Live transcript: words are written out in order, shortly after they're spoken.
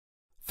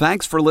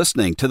Thanks for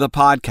listening to the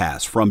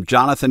podcast from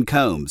Jonathan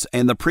Combs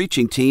and the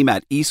preaching team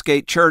at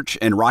Eastgate Church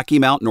in Rocky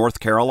Mount, North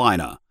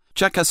Carolina.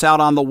 Check us out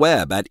on the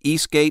web at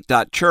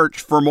eastgate.church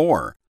for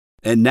more.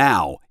 And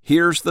now,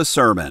 here's the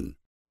sermon.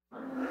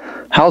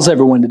 How's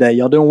everyone today?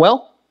 Y'all doing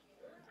well?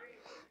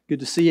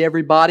 Good to see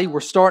everybody. We're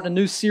starting a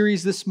new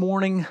series this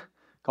morning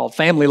called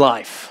Family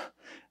Life.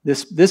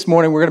 This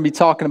morning we're going to be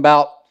talking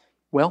about,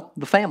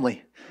 the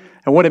family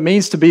and what it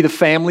means to be the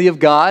family of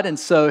God. And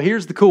so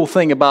here's the cool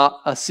thing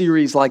about a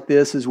series like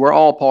this is we're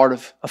all part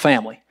of a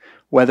family.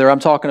 Whether I'm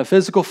talking a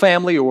physical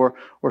family or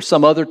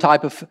some other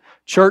type of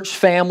church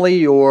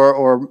family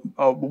or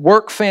a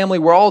work family,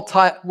 we're all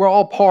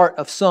part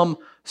of some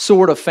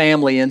sort of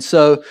family. And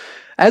so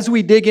as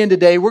we dig in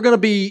today, we're going to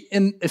be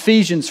in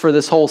Ephesians for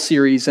this whole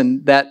series,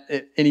 and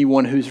that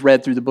anyone who's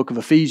read through the book of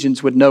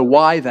Ephesians would know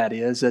why that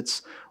is.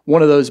 It's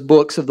one of those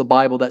books of the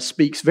Bible that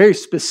speaks very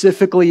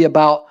specifically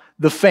about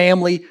the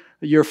family,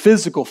 your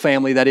physical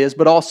family that is,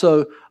 but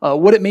also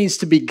what it means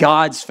to be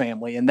God's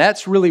family. And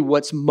that's really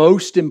what's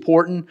most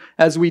important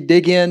as we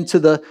dig into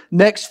the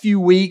next few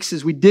weeks,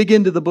 as we dig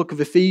into the book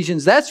of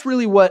Ephesians. That's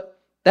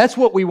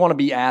what we want to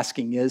be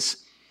asking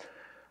is,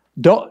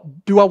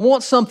 do I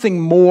want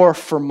something more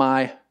for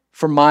my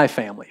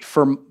family,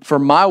 for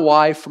my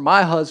wife, for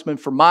my husband,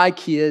 for my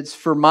kids,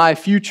 for my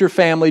future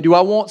family? Do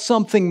I want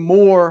something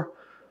more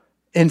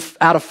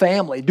out of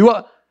family? Do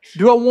I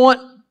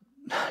want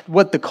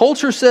what the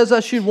culture says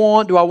I should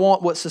want? Do I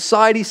want what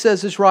society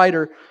says is right?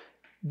 Or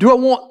do I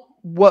want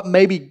what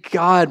maybe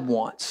God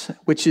wants,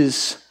 which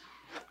is,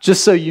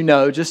 just so you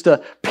know, just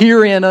to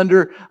peer in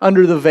under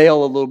the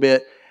veil a little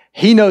bit,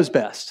 He knows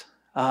best.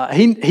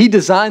 He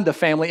designed the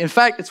family. In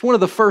fact, it's one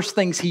of the first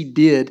things He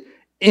did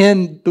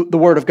in the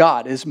Word of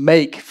God is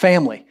make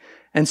family.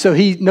 And so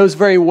He knows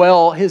very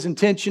well His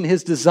intention,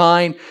 His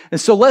design.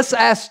 And so let's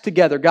ask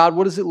together, God,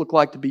 what does it look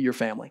like to be your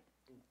family?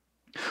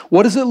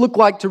 What does it look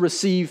like to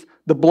receive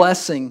the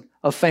blessing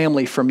of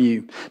family from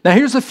you? Now,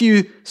 here's a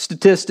few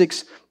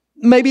statistics.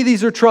 Maybe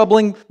these are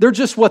troubling. They're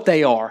just what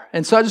they are.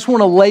 And so I just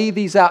want to lay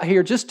these out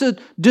here just to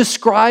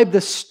describe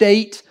the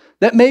state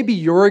that maybe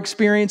you're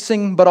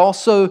experiencing, but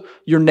also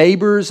your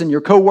neighbors and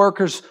your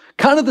coworkers,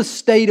 kind of the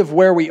state of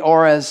where we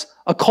are as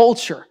a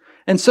culture.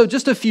 And so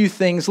just a few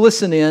things,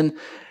 listen in.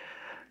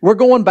 We're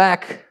going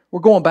back to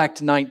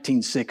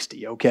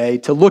 1960, okay,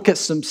 to look at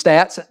some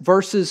stats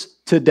versus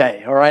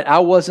today, all right? I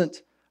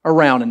wasn't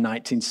around in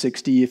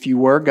 1960. If you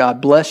were,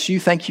 God bless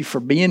you. Thank you for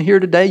being here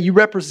today. You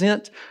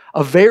represent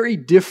a very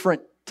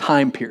different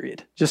time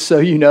period, just so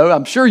you know.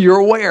 I'm sure you're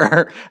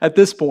aware at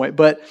this point,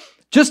 but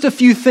just a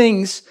few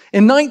things.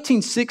 In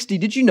 1960,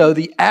 did you know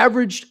the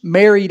average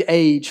married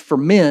age for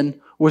men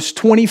was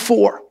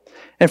 24,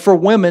 and for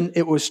women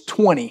it was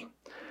 20.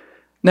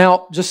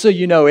 Now, just so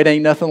you know, it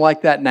ain't nothing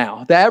like that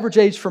now. The average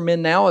age for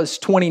men now is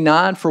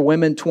 29, for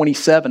women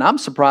 27. I'm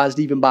surprised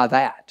even by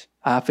that.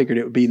 I figured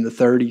it would be in the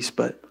 30s,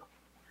 but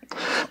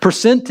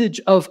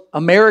percentage of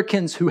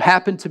Americans who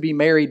happen to be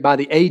married by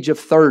the age of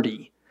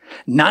 30,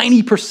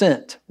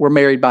 90% were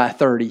married by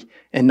 30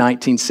 in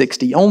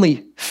 1960,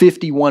 only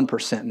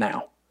 51%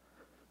 now.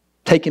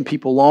 Taking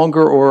people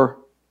longer or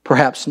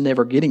perhaps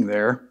never getting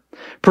there.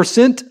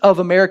 Percent of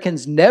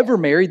Americans never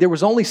married. There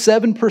was only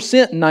 7% in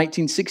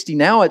 1960.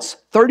 Now it's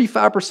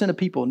 35% of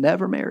people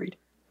never married.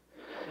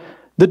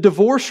 The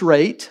divorce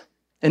rate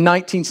in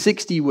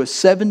 1960 was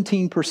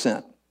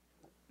 17%.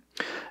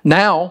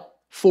 Now,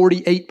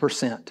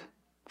 48%.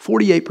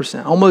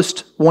 48%.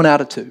 Almost 1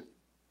 out of 2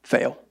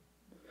 fail.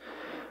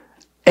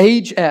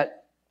 Age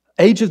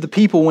of the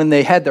people when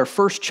they had their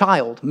first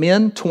child.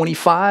 Men,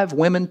 25.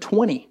 Women,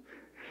 20.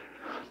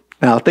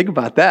 Now, think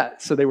about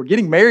that. So they were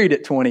getting married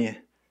at 20.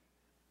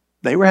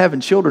 They were having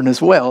children as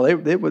well.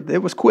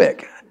 It was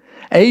quick.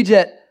 Age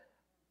at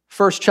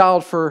first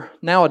child for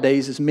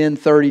nowadays is men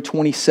 30,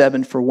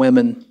 27 for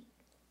women.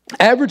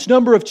 Average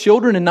number of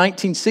children in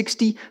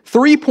 1960,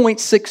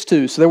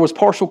 3.62. So there was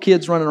partial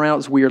kids running around. It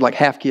was weird, like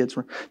half kids.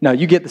 No,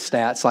 you get the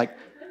stats. Like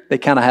they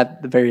kind of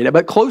had the varied,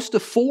 but close to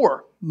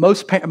 4.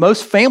 Most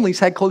families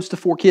had close to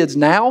 4 kids.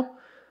 Now,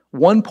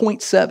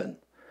 1.7.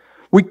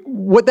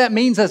 What that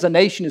means as a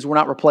nation is we're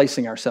not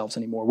replacing ourselves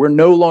anymore. We're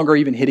no longer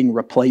even hitting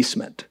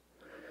replacement.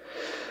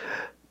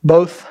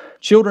 Both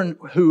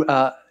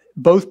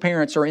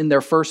parents are in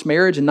their first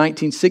marriage in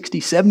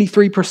 1960,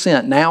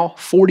 73%. Now,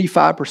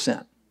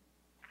 45%.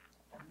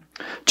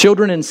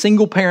 Children in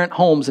single-parent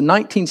homes. In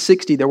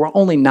 1960, there were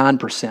only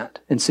 9%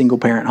 in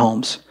single-parent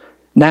homes.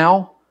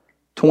 Now,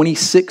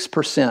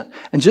 26%.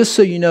 And just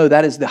so you know,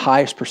 that is the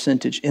highest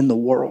percentage in the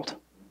world.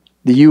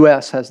 The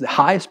U.S. has the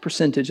highest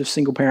percentage of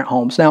single-parent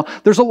homes. Now,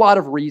 there's a lot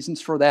of reasons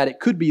for that.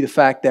 It could be the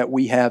fact that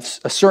we have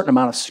a certain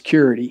amount of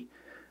security.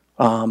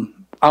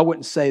 I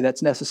wouldn't say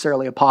that's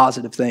necessarily a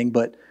positive thing,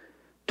 but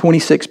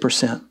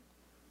 26%.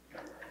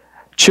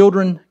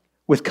 Children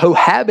with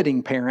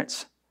cohabiting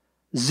parents,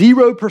 0%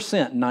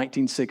 in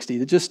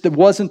 1960. It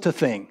wasn't a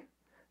thing.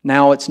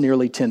 Now it's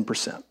nearly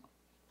 10%.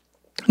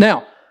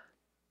 Now,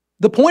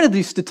 The point of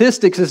these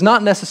statistics is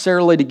not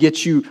necessarily to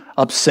get you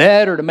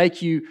upset or to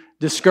make you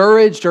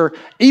discouraged, or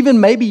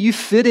even maybe you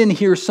fit in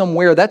here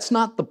somewhere. That's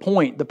not the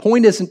point. The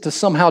point isn't to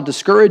somehow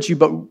discourage you,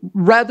 but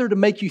rather to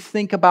make you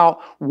think about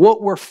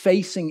what we're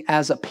facing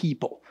as a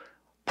people.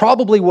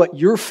 Probably what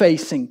you're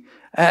facing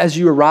as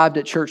you arrived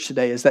at church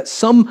today is that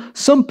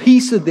some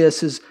piece of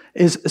this is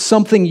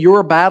something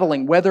you're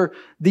battling, whether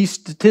these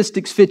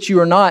statistics fit you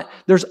or not.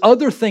 There's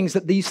other things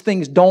that these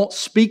things don't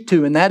speak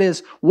to, and that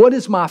is, what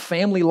is my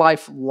family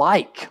life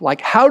like?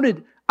 Like, how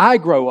did I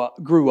grew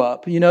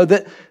up? You know,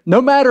 that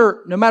no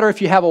matter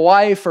if you have a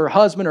wife or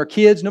husband or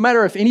kids, no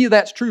matter if any of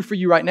that's true for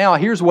you right now,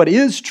 here's what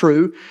is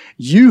true.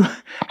 You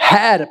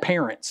had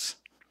parents.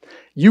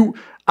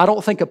 I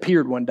don't think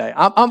appeared one day.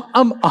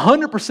 I'm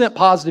 100%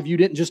 positive you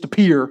didn't just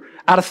appear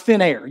out of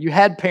thin air. You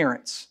had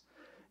parents.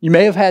 You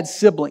may have had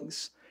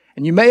siblings.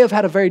 And you may have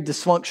had a very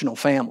dysfunctional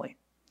family.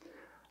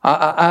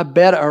 I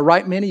bet, or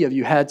right, many of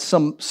you had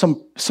some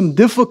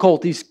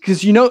difficulties,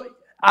 because you know,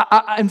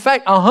 in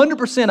fact,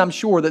 100% I'm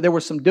sure that there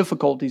were some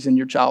difficulties in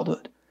your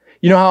childhood.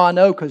 You know how I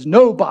know? Because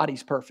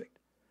nobody's perfect.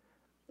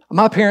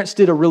 My parents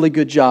did a really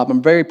good job.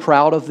 I'm very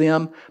proud of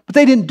them, but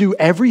they didn't do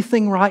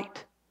everything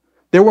right.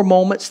 There were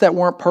moments that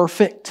weren't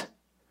perfect.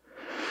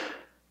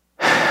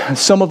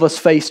 Some of us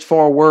faced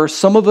far worse.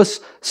 Some of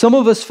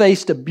us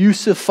faced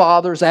abusive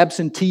fathers,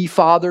 absentee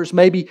fathers,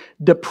 maybe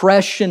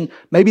depression.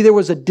 Maybe there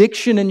was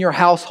addiction in your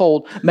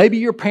household. Maybe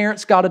your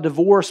parents got a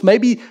divorce.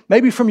 Maybe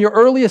from your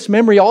earliest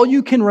memory, all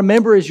you can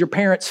remember is your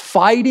parents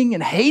fighting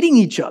and hating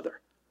each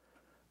other.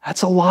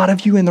 That's a lot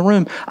of you in the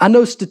room. I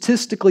know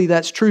statistically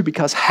that's true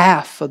because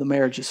half of the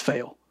marriages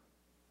fail.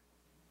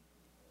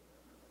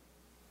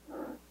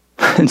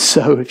 And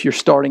so if you're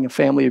starting a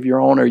family of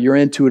your own or you're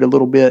into it a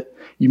little bit,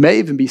 you may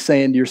even be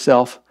saying to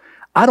yourself,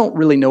 I don't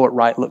really know what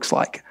right looks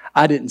like.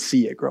 I didn't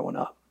see it growing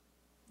up.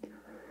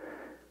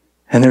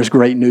 And there's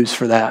great news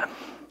for that.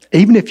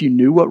 Even if you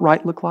knew what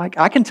right looked like,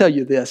 I can tell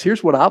you this.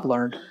 Here's what I've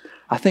learned.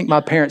 I think my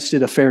parents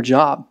did a fair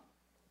job.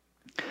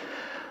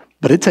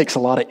 But it takes a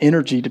lot of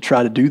energy to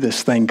try to do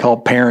this thing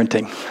called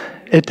parenting.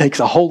 It takes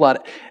a whole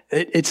lot.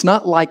 It's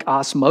not like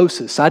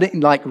osmosis. I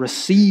didn't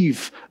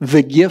receive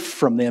the gift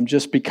from them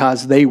just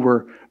because they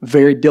were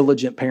very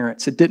diligent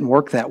parents. It didn't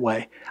work that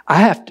way. I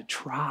have to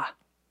try.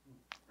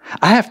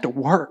 I have to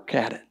work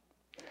at it.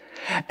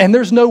 And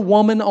there's no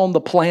woman on the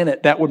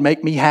planet that would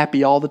make me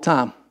happy all the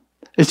time.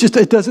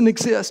 It doesn't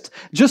exist.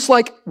 Just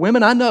like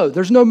women I know,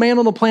 there's no man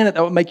on the planet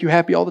that would make you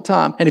happy all the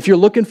time. And if you're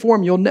looking for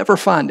him, you'll never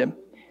find him.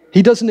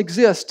 He doesn't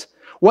exist.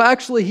 Well,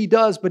 actually he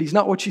does, but he's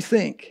not what you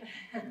think.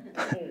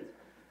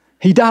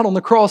 He died on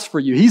the cross for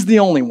you. He's the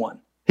only one.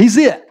 He's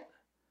it.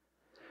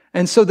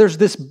 And so there's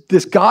this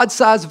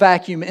God-sized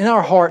vacuum in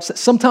our hearts that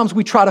sometimes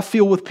we try to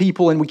fill with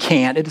people and we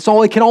can't. It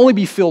can only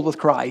be filled with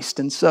Christ.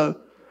 And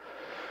so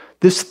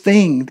this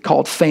thing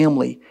called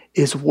family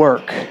is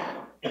work.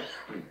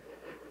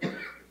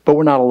 But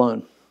we're not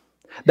alone.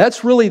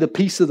 That's really the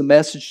piece of the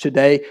message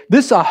today.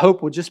 This, I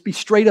hope, will just be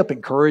straight up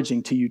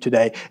encouraging to you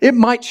today. It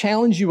might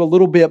challenge you a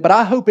little bit, but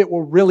I hope it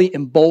will really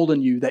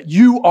embolden you that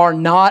you are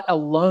not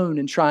alone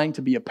in trying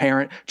to be a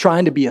parent,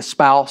 trying to be a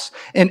spouse,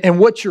 and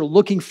what you're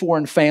looking for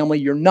in family.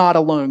 You're not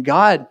alone.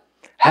 God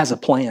has a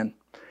plan,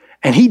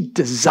 and He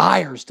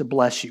desires to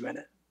bless you in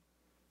it.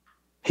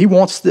 He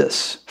wants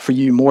this for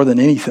you more than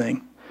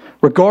anything.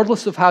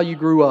 Regardless of how you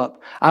grew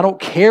up, I don't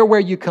care where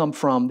you come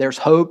from, there's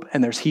hope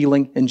and there's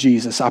healing in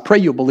Jesus. I pray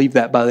you'll believe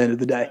that by the end of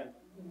the day.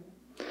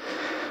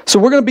 So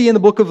we're going to be in the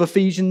book of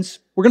Ephesians.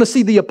 We're going to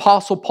see the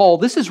Apostle Paul.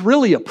 This is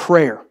really a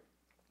prayer.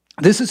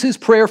 This is his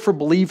prayer for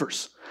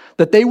believers,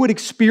 that they would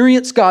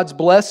experience God's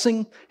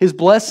blessing, His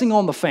blessing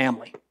on the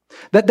family,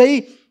 that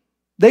they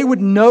would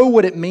know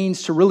what it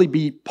means to really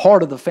be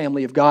part of the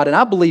family of God. And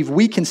I believe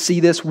we can see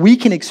this, we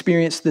can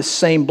experience this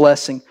same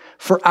blessing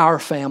for our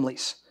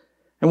families.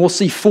 And we'll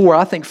see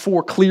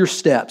four clear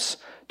steps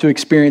to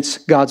experience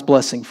God's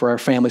blessing for our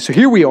family. So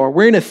here we are.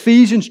 We're in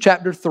Ephesians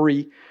chapter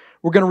 3.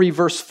 We're going to read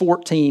verse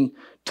 14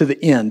 to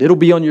the end. It'll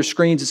be on your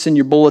screens. It's in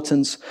your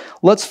bulletins.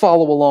 Let's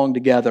follow along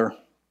together.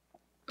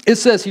 It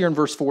says here in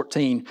verse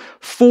 14,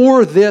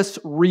 "For this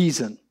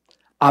reason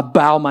I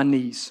bow my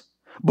knees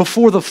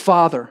before the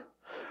Father,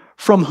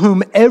 from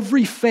whom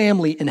every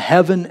family in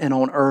heaven and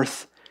on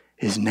earth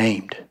is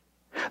named,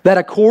 that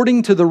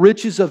according to the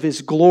riches of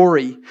His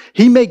glory,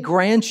 He may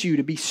grant you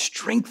to be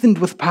strengthened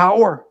with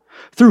power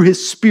through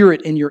His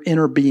Spirit in your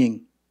inner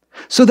being,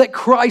 so that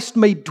Christ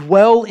may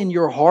dwell in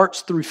your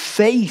hearts through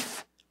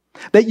faith,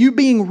 that you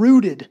being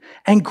rooted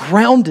and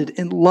grounded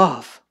in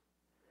love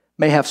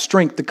may have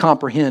strength to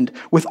comprehend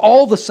with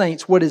all the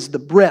saints what is the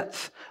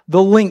breadth,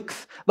 the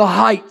length, the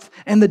height,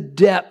 and the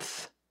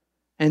depth,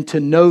 and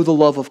to know the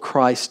love of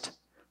Christ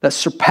that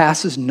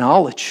surpasses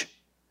knowledge,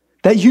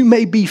 that you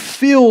may be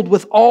filled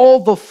with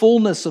all the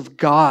fullness of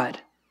God.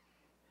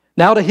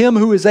 Now to Him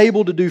who is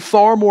able to do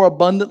far more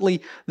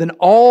abundantly than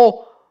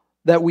all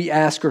that we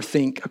ask or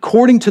think,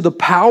 according to the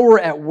power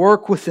at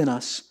work within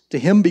us, to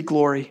Him be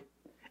glory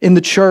in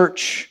the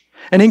church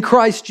and in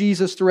Christ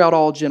Jesus throughout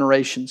all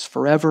generations,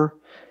 forever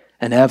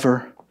and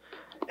ever.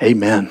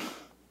 Amen."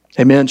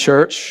 Amen,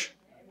 church.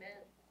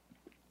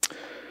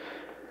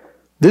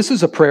 This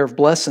is a prayer of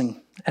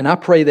blessing, and I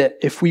pray that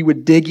if we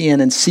would dig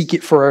in and seek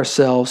it for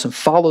ourselves and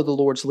follow the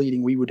Lord's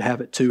leading, we would have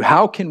it too.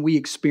 How can we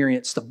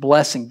experience the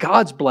blessing,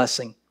 God's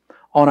blessing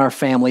on our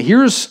family?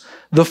 Here's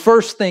the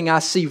first thing I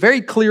see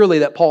very clearly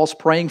that Paul's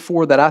praying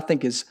for that I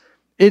think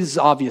is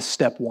obvious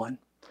step one,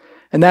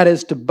 and that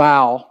is to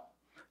bow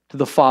to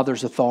the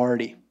Father's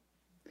authority.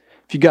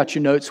 If you got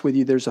your notes with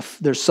you,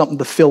 there's something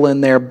to fill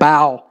in there.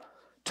 Bow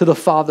to the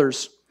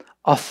Father's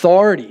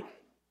authority.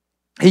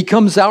 He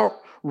comes out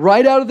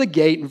right out of the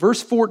gate in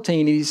verse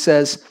 14, and he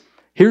says,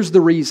 here's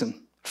the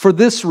reason. For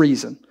this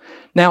reason.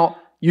 Now,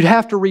 you'd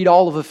have to read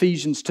all of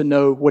Ephesians to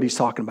know what he's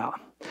talking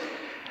about.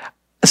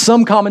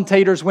 Some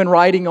commentators, when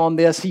writing on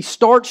this, he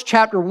starts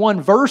chapter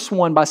 1, verse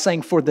 1 by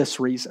saying, for this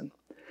reason.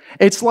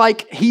 It's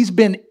like he's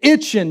been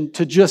itching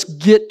to just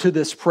get to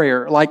this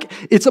prayer. Like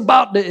it's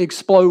about to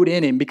explode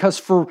in him, because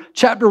for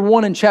chapter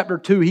 1 and chapter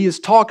 2, he is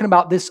talking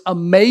about this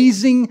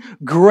amazing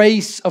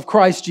grace of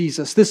Christ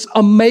Jesus, this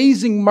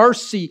amazing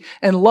mercy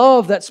and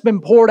love that's been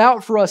poured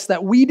out for us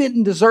that we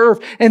didn't deserve,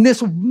 and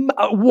this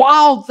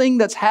wild thing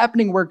that's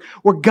happening where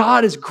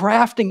God is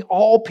grafting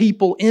all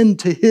people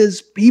into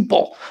His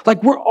people.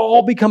 Like we're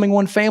all becoming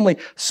one family,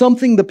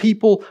 something the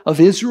people of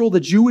Israel,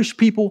 the Jewish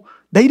people,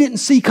 they didn't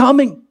see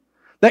coming.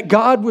 That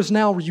God was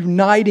now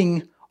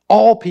uniting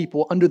all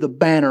people under the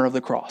banner of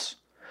the cross.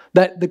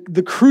 That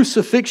the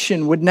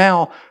crucifixion would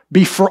now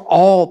be for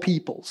all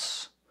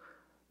peoples.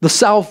 The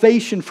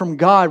salvation from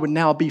God would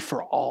now be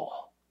for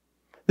all.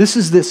 This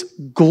is this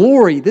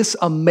glory, this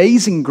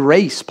amazing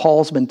grace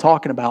Paul's been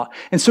talking about.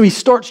 And so he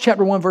starts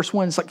chapter 1, verse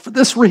 1. It's like, for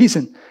this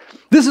reason.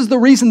 This is the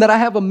reason that I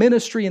have a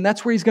ministry, and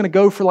that's where he's going to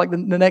go for like the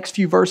next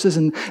few verses.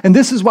 And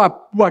this is why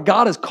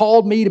God has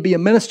called me to be a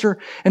minister.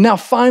 And now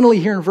finally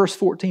here in verse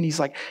 14, he's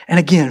like, and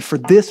again, for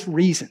this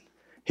reason,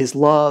 His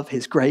love,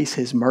 His grace,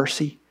 His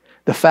mercy,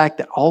 the fact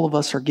that all of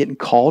us are getting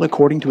called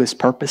according to His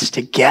purpose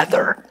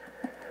together.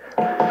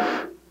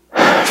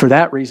 For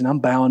that reason, I'm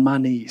bowing my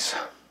knees.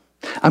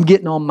 I'm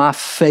getting on my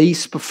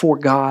face before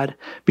God.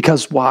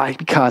 Because why?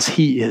 Because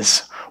He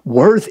is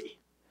worthy,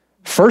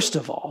 first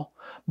of all.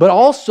 But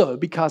also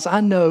because I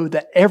know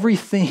that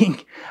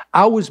everything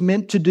I was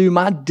meant to do,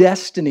 my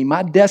destiny,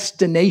 my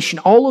destination,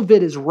 all of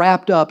it is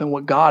wrapped up in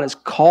what God has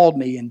called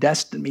me and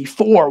destined me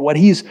for, what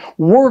He's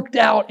worked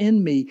out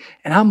in me.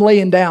 And I'm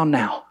laying down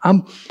now.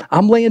 I'm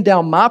laying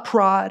down my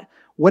pride,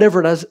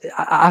 whatever it is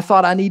I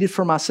thought I needed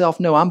for myself.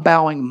 No, I'm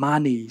bowing my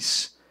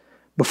knees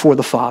before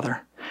the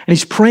Father. And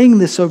He's praying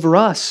this over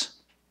us.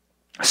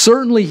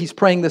 Certainly He's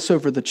praying this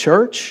over the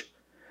church.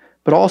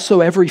 But also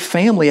every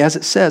family, as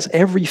it says,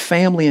 every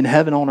family in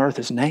heaven on earth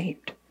is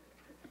named.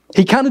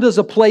 He kind of does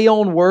a play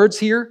on words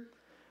here.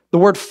 The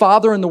word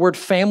father and the word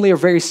family are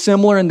very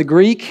similar in the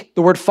Greek.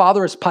 The word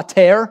father is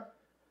pater,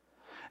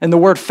 and the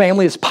word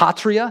family is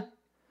patria.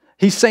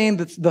 He's saying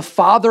that the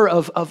father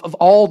of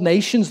all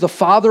nations, the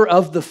father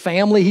of the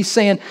family. He's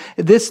saying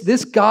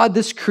this God,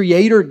 this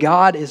creator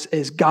God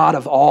is God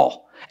of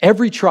all.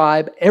 Every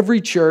tribe, every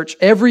church,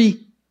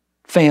 every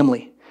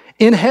family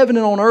in heaven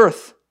and on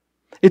earth.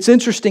 It's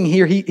interesting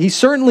here. He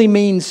certainly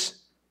means,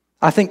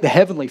 I think, the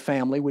heavenly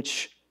family,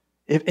 which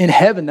in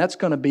heaven that's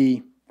going to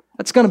be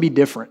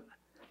different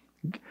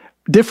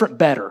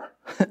better,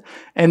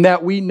 and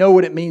that we know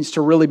what it means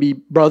to really be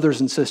brothers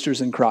and sisters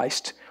in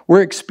Christ.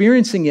 We're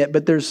experiencing it,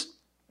 but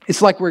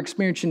it's like we're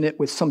experiencing it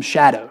with some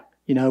shadow.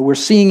 We're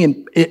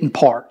seeing it in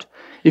part.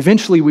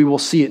 Eventually, we will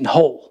see it in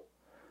whole.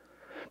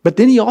 But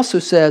then he also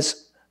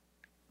says,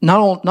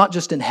 not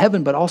just in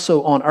heaven, but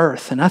also on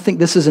earth. And I think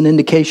this is an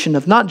indication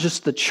of not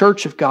just the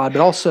church of God,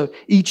 but also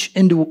each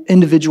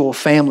individual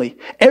family.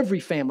 Every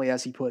family,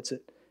 as he puts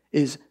it,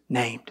 is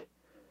named.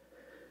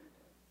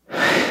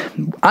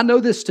 I know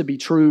this to be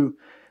true.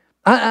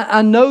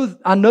 I know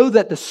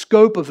that the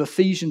scope of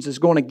Ephesians is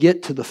going to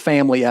get to the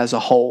family as a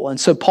whole. And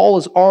so Paul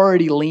is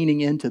already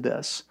leaning into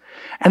this.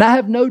 And I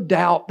have no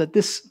doubt that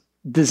this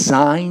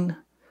design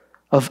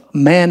of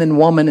man and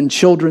woman and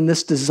children,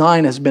 this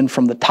design has been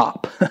from the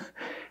top.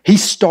 He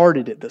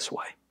started it this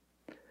way.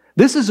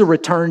 This is a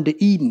return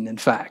to Eden, in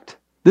fact.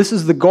 This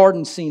is the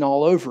garden scene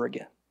all over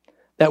again.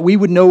 That we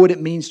would know what it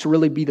means to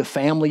really be the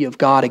family of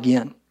God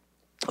again.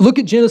 Look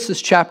at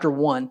Genesis chapter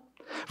 1.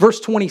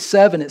 Verse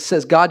 27, it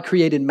says, God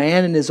created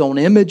man in His own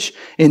image.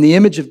 In the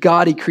image of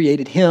God, He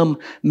created him.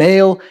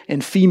 Male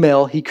and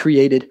female, He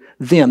created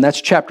them.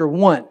 That's chapter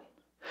 1.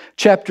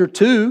 Chapter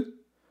 2,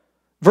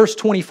 verse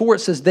 24, it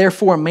says,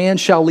 therefore a man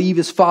shall leave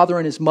his father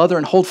and his mother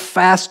and hold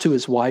fast to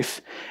his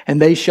wife,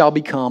 and they shall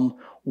become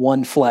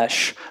one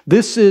flesh.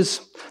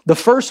 The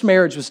first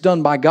marriage was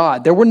done by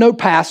God. There were no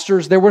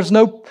pastors. There was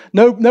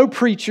no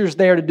preachers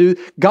there to do.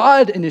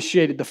 God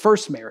initiated the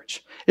first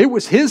marriage. It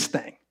was His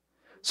thing.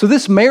 So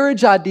this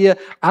marriage idea,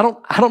 I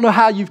don't know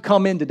how you've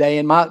come in today,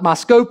 and my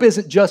scope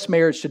isn't just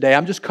marriage today.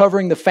 I'm just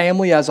covering the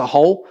family as a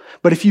whole.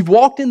 But if you've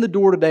walked in the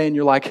door today and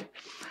you're like,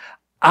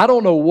 I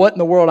don't know what in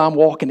the world I'm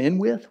walking in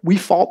with. We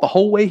fought the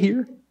whole way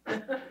here.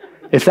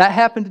 If that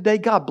happened today,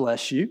 God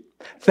bless you.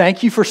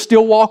 Thank you for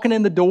still walking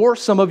in the door.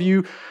 Some of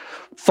you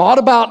thought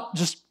about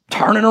just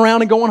turning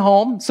around and going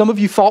home. Some of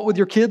you fought with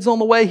your kids on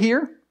the way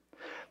here.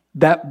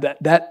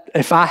 That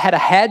if I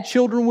had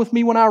children with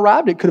me when I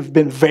arrived, it could have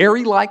been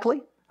very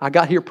likely. I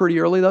got here pretty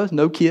early though,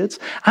 no kids.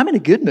 I'm in a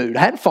good mood. I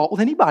hadn't fought with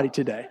anybody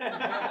today.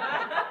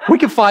 We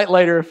can fight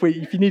later if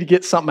you need to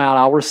get something out,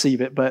 I'll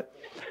receive it. But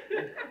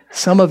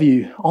some of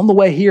you on the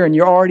way here and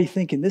you're already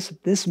thinking,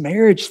 this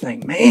marriage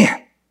thing,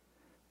 man,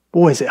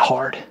 boy, is it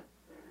hard.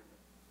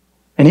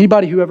 And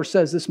anybody who ever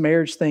says this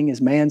marriage thing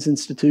is man's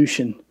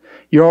institution,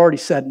 you're already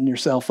setting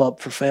yourself up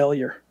for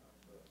failure.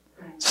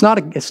 It's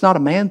not a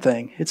man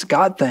thing. It's a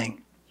God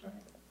thing.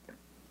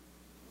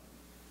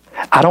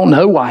 I don't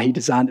know why he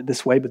designed it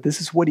this way, but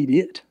this is what he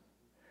did.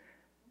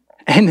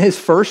 And his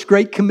first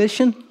great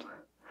commission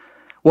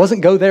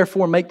wasn't go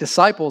therefore make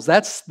disciples.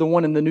 That's the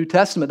one in the New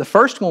Testament. The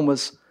first one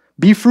was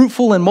be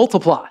fruitful and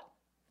multiply.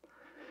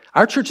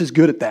 Our church is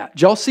good at that.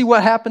 Did y'all see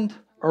what happened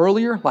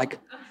earlier? Like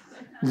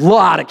a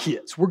lot of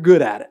kids. We're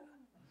good at it.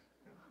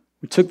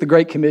 We took the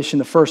Great Commission,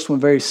 the first one,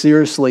 very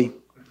seriously.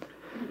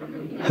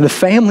 The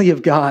family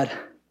of God.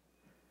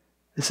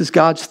 This is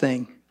God's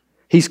thing.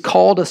 He's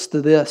called us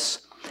to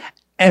this.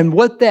 And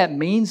what that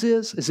means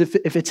is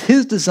if it's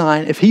His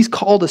design, if He's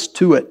called us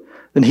to it,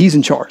 then He's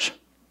in charge.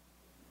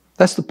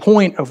 That's the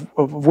point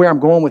of where I'm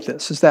going with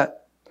this, is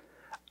that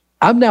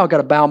I've now got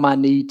to bow my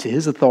knee to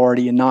His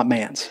authority and not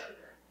man's.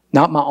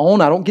 Not my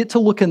own. I don't get to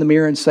look in the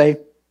mirror and say,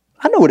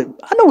 I know what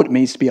it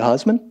means to be a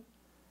husband.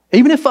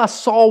 Even if I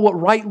saw what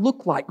right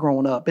looked like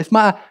growing up, if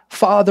my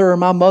father or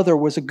my mother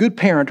was a good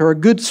parent or a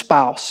good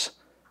spouse,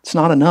 it's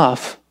not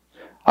enough.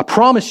 I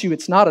promise you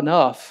it's not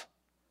enough.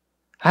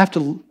 I have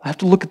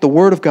to look at the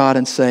Word of God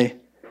and say,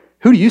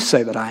 who do you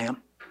say that I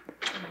am?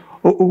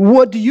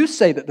 What do you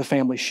say that the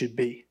family should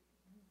be?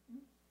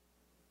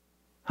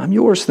 I'm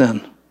yours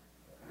then.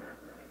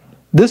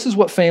 This is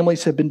what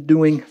families have been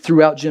doing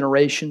throughout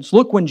generations.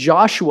 Look, when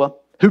Joshua,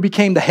 who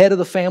became the head of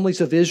the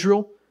families of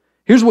Israel,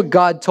 here's what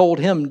God told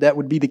him that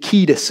would be the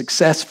key to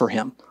success for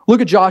him.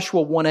 Look at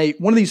Joshua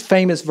 1:8, one of these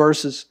famous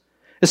verses.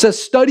 It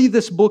says, study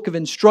this book of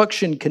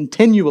instruction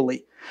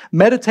continually.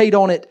 Meditate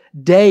on it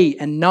day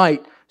and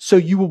night so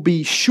you will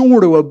be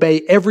sure to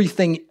obey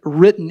everything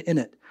written in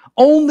it.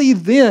 Only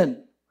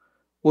then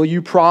will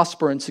you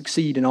prosper and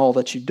succeed in all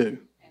that you do.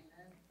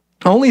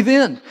 Only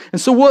then. And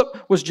so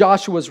what was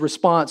Joshua's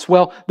response?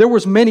 Well, there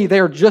was many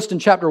there just in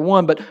chapter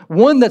 1, but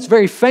one that's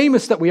very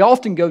famous that we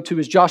often go to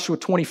is Joshua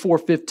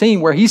 24:15,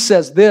 where he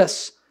says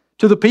this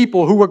to the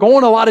people who were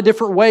going a lot of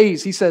different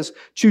ways. He says,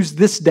 choose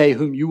this day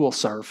whom you will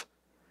serve.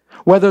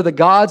 Whether the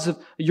gods of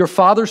your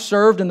fathers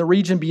served in the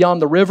region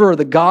beyond the river or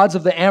the gods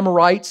of the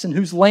Amorites in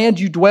whose land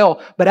you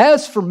dwell. But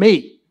as for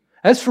me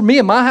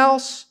and my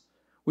house,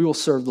 we will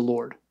serve the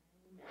Lord.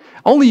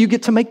 Only you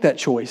get to make that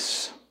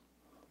choice.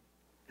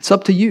 It's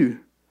up to you.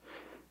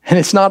 And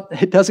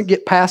it doesn't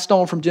get passed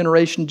on from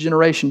generation to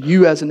generation.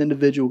 You as an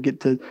individual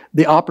get to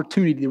the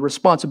opportunity, the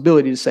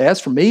responsibility to say,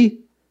 as for me,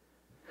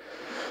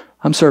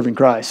 I'm serving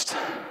Christ.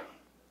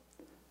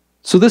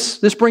 So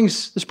this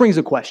brings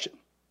a question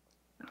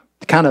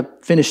to kind of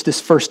finish this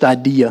first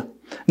idea.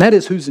 And that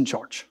is, who's in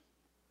charge?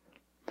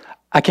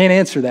 I can't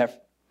answer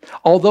that.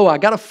 Although I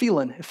got a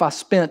feeling if I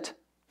spent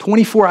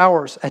 24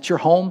 hours at your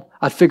home,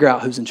 I'd figure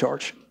out who's in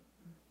charge.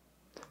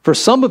 For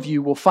some of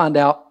you, we'll find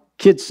out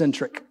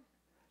kid-centric.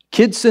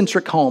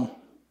 Kid-centric home.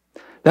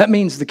 That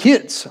means the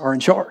kids are in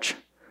charge.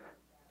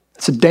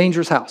 It's a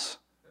dangerous house.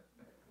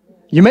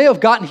 You may have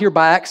gotten here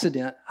by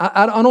accident.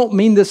 I don't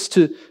mean this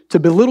to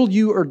belittle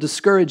you or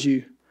discourage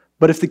you,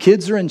 but if the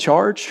kids are in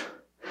charge,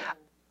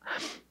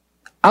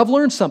 I've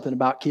learned something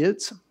about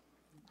kids.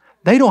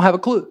 They don't have a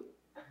clue.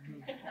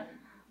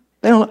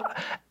 And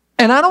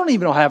I don't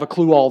even have a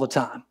clue all the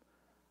time.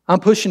 I'm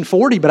pushing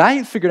 40, but I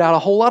ain't figured out a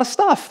whole lot of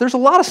stuff. There's a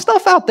lot of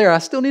stuff out there I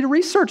still need to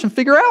research and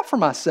figure out for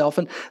myself.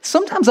 And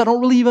sometimes I don't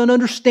really even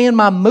understand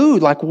my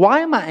mood. Like,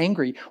 why am I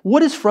angry?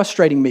 What is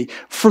frustrating me?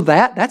 For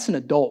that's an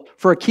adult.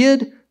 For a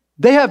kid,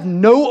 they have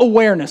no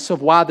awareness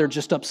of why they're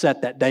just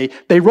upset that day.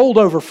 They rolled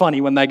over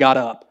funny when they got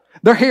up.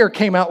 Their hair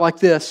came out like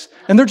this,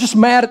 and they're just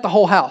mad at the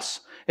whole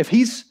house. If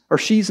he's or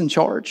she's in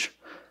charge,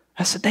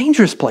 that's a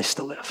dangerous place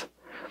to live.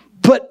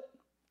 But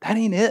that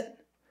ain't it.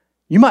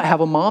 You might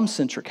have a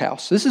mom-centric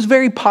house. This is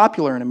very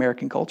popular in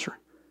American culture.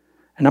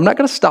 And I'm not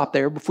going to stop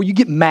there before you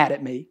get mad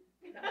at me.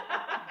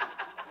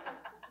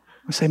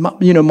 I say,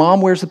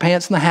 Mom wears the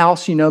pants in the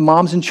house.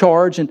 Mom's in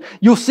charge. And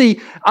you'll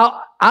see,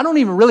 I don't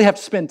even really have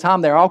to spend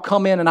time there. I'll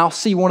come in and I'll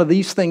see one of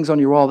these things on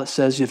your wall that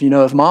says, if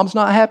mom's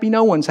not happy,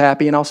 no one's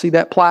happy. And I'll see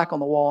that plaque on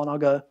the wall and I'll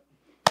go,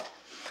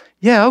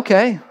 yeah,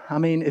 okay. I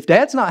mean, if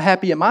dad's not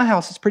happy at my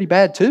house, it's pretty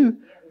bad too.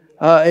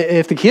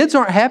 If the kids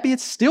aren't happy,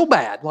 it's still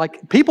bad. Like,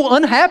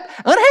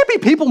 unhappy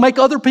people make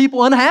other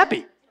people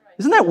unhappy.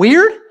 Isn't that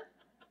weird?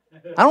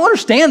 I don't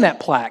understand that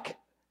plaque.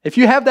 If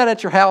you have that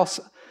at your house,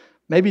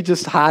 maybe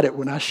just hide it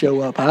when I show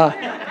up.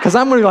 Because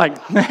I'm going to be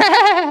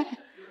like,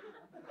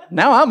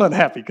 now I'm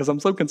unhappy because I'm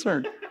so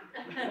concerned.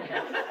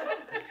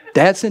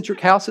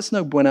 Dad-centric house, it's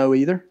no bueno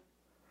either.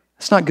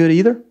 It's not good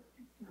either.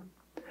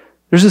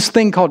 There's this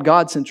thing called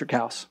God-centric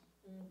house.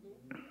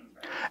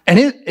 And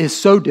it is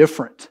so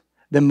different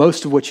than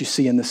most of what you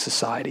see in this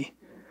society.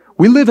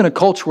 We live in a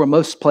culture where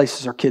most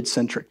places are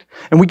kid-centric.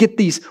 And we get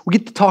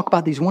to talk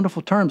about these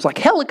wonderful terms like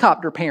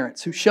helicopter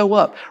parents who show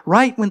up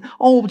right when,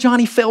 oh,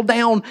 Johnny fell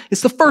down.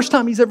 It's the first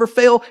time he's ever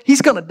fell.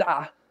 He's going to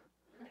die.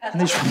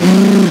 And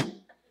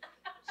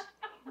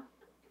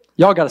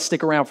y'all got to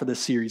stick around for this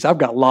series. I've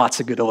got lots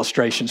of good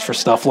illustrations for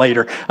stuff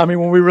later. I mean,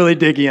 when we really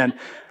dig in.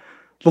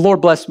 The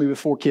Lord blessed me with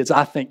 4 kids,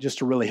 I think, just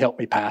to really help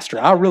me pastor.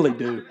 I really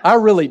do. I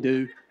really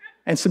do.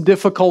 And some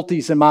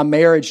difficulties in my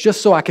marriage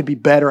just so I could be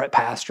better at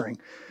pastoring.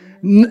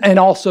 And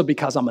also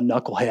because I'm a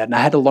knucklehead and I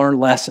had to learn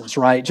lessons,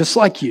 right? Just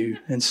like you.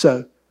 And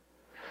so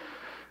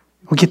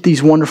we get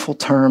these wonderful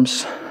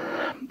terms.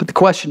 But the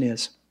question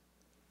is,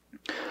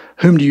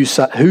 whom do you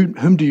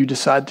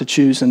decide to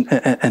choose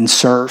and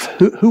serve?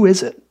 Who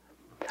is it?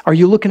 Are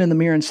you looking in the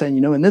mirror and saying,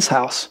 you know, in this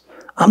house,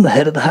 I'm the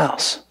head of the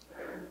house.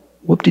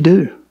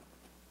 Whoop-de-doo.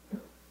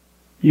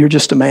 You're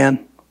just a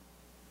man.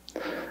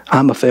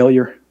 I'm a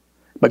failure.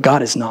 But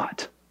God is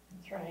not.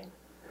 That's right.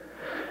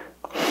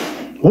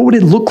 What would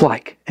it look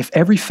like if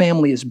every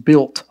family is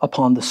built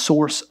upon the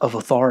source of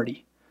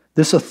authority?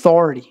 This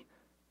authority,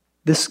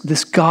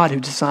 this God who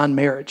designed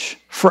marriage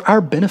for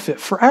our benefit,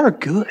 for our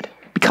good,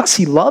 because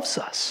He loves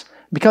us,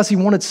 because He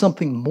wanted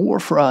something more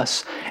for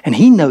us, and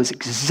He knows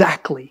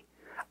exactly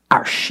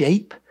our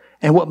shape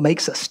and what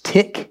makes us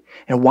tick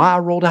and why I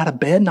rolled out of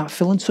bed not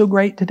feeling so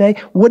great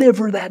today,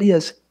 whatever that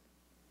is,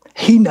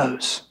 He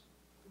knows.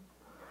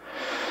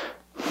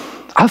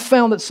 I've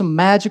found that some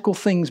magical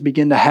things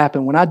begin to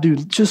happen when I do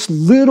just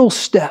little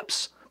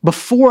steps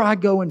before I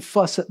go and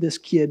fuss at this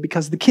kid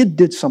because the kid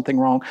did something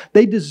wrong.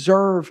 They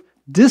deserve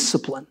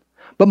discipline.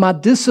 But my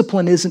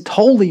discipline isn't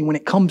holy when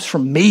it comes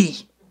from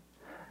me.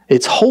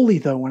 It's holy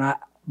though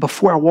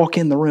before I walk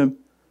in the room,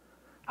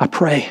 I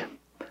pray.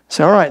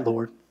 Say, all right,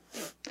 Lord,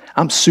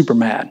 I'm super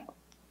mad.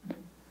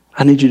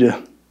 I need you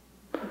to,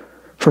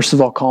 first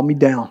of all, calm me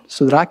down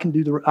so that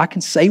I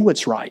can say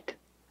what's right.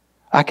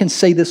 I can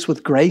say this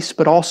with grace,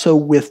 but also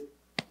with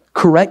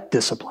correct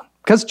discipline.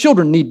 Because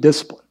children need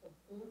discipline.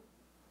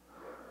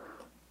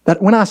 That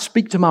when I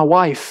speak to my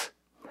wife,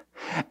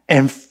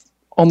 and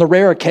on the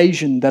rare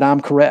occasion that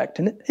I'm correct,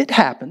 and it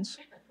happens,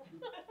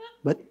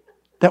 but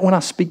that when I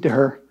speak to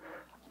her,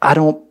 I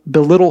don't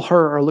belittle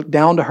her or look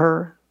down to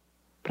her,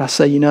 but I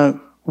say, you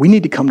know, we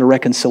need to come to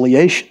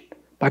reconciliation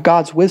by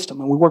God's wisdom,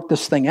 and we work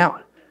this thing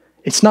out.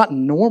 It's not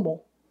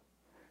normal,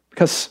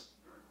 because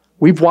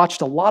we've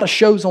watched a lot of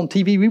shows on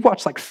TV. We've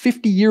watched like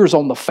 50 years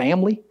on The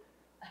Family.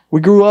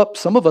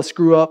 Some of us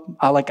grew up,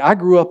 I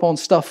grew up on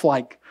stuff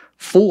like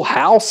Full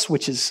House,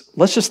 which is,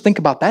 let's just think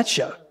about that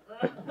show.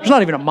 There's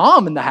not even a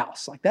mom in the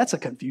house. Like, that's a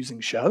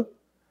confusing show.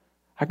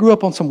 I grew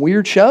up on some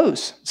weird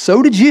shows.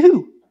 So did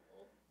you.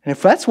 And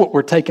if that's what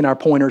we're taking our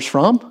pointers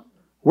from,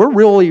 we're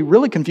really,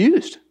 really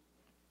confused.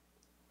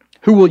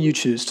 Who will you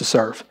choose to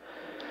serve?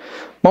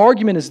 My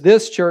argument is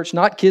this, church,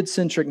 not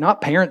kid-centric,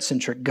 not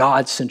parent-centric,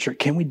 God-centric.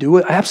 Can we do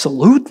it?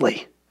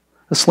 Absolutely.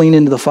 Let's lean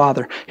into the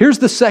Father. Here's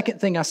the second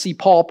thing I see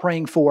Paul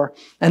praying for,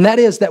 and that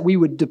is that we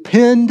would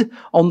depend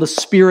on the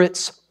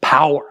Spirit's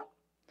power.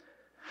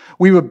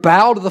 We would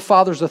bow to the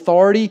Father's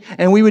authority,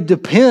 and we would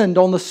depend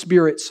on the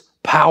Spirit's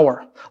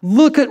power.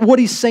 Look at what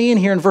he's saying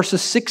here in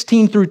verses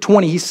 16 through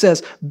 20. He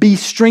says, be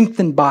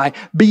strengthened by,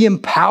 be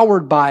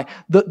empowered by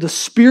the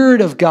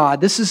Spirit of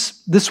God.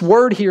 This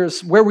word here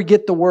is where we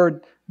get the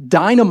word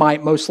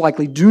dynamite, most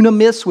likely,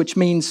 dunamis, which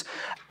means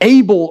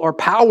able or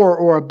power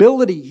or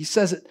ability. He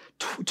says it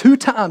 2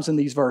 times in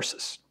these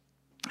verses.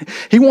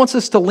 He wants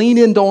us to lean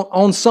in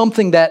on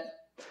something that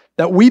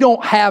we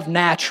don't have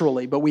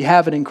naturally, but we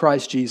have it in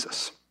Christ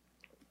Jesus.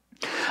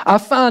 I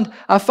find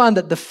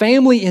that the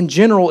family in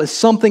general is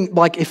something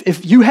like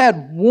if you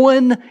had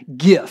one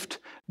gift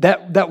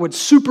that would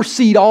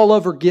supersede all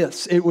other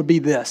gifts, it would be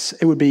this.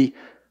 It would be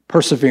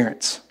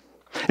perseverance.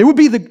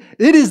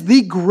 It is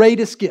the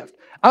greatest gift.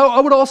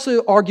 I would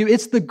also argue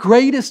it's the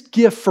greatest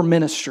gift for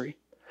ministry.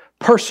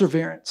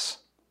 Perseverance.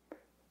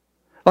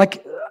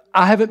 Like,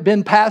 I haven't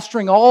been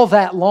pastoring all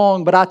that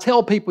long, but I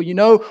tell people, you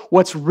know,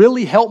 what's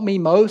really helped me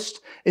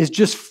most is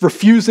just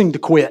refusing to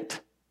quit.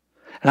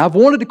 And I've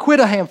wanted to quit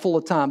a handful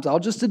of times. I'll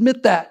just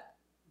admit that.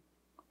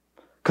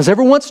 Because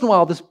every once in a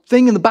while, this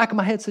thing in the back of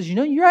my head says, you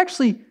know,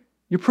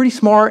 you're pretty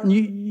smart, and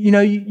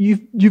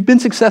you've been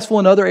successful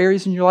in other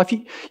areas in your life.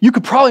 You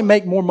could probably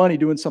make more money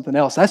doing something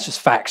else. That's just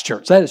facts,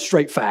 church. That is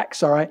straight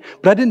facts, all right?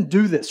 But I didn't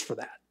do this for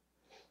that.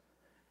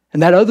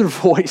 And that other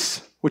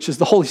voice, which is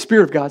the Holy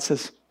Spirit of God,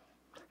 says,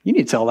 you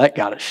need to tell that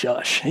guy to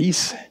shush.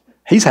 He's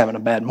having a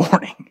bad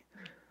morning.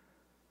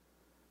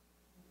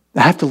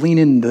 I have to lean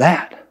into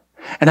that.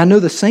 And I know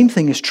the same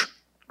thing is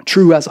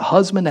true as a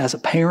husband, as a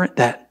parent,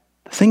 that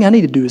the thing I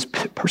need to do is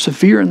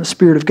persevere in the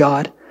Spirit of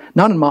God,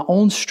 not in my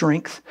own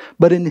strength,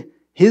 but in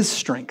His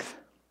strength.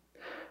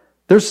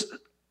 There's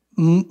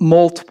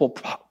multiple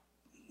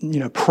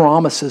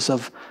promises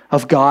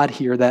of God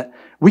here that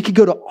we could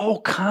go to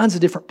all kinds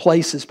of different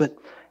places, but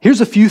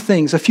here's a few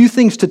things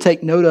to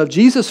take note of.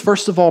 Jesus,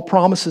 first of all,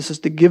 promises us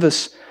to give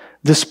us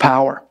this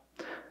power.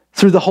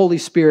 through the Holy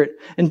Spirit.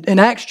 In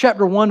Acts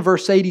chapter 1,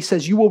 verse 8, he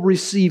says, you will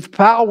receive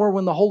power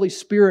when the Holy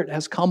Spirit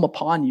has come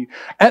upon you.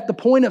 At the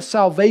point of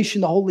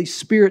salvation, the Holy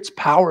Spirit's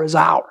power is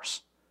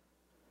ours.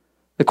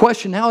 The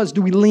question now is,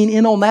 do we lean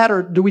in on that,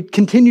 or do we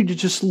continue to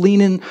just lean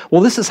in?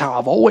 Well, this is how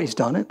I've always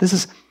done it.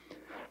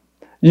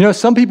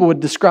 Some people would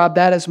describe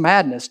that as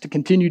madness, to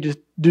continue to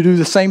do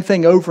the same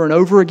thing over and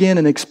over again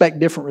and expect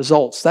different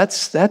results.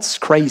 That's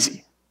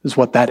crazy, is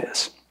what that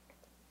is.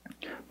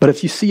 But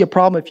if you see a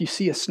problem, if you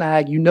see a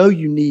snag, you know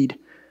you need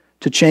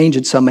to change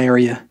in some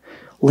area,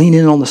 lean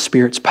in on the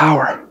Spirit's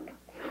power.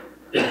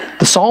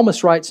 The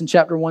psalmist writes in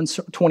chapter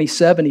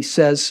 127, he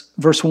says,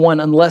 verse 1,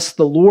 unless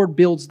the Lord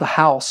builds the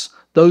house,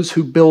 those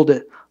who build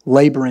it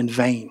labor in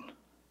vain.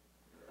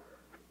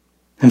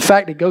 In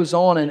fact, it goes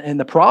on in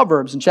the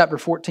Proverbs in chapter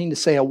 14 to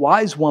say, a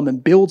wise woman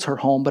builds her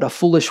home, but a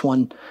foolish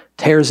one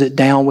tears it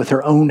down with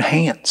her own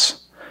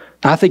hands.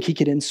 I think he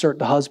could insert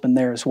the husband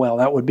there as well.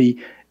 That would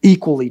be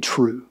equally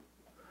true.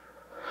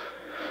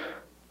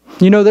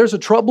 There's a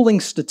troubling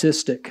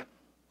statistic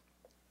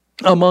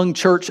among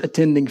church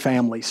attending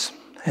families.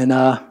 And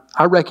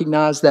I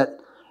recognize that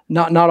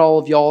not all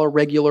of y'all are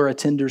regular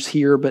attenders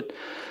here, but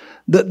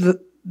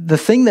the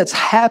thing that's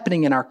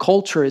happening in our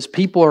culture is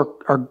people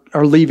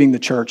are leaving the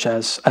church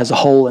as a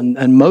whole,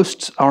 and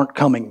most aren't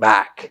coming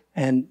back.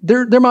 And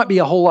there might be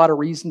a whole lot of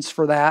reasons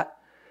for that.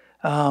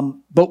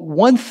 But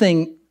one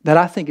thing that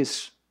I think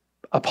is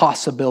a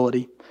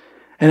possibility,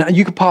 and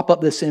you can pop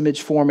up this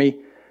image for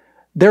me,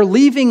 they're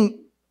leaving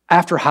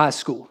after high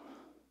school.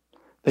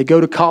 They go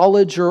to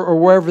college or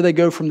wherever they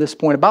go from this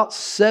point. About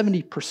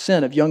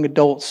 70% of young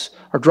adults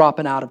are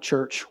dropping out of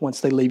church once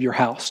they leave your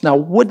house. Now,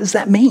 what does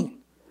that mean?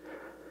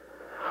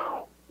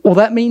 Well,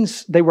 that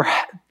means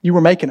you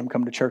were making them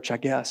come to church, I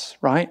guess,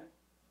 right?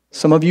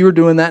 Some of you are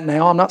doing that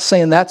now. I'm not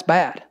saying that's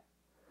bad.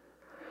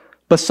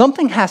 But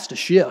something has to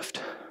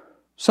shift.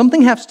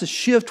 Something has to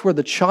shift where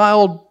the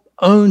child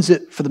owns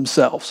it for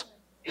themselves.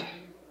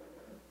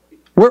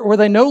 Where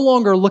they no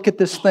longer look at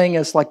this thing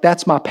as like,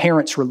 that's my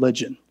parents'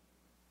 religion.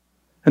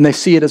 And they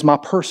see it as my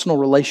personal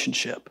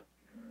relationship.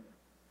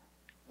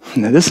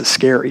 Now, this is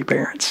scary,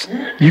 parents.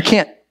 You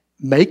can't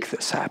make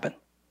this happen.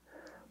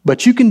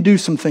 But you can do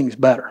some things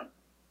better.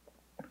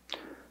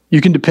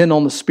 You can depend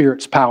on the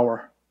Spirit's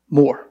power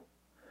more.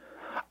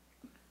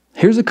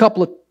 Here's a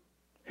couple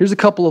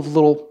of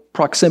little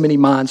proximity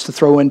mines to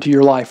throw into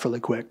your life really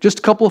quick. Just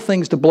a couple of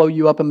things to blow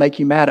you up and make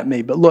you mad at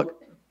me. But look,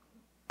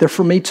 they're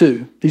for me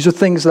too. These are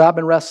things that I've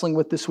been wrestling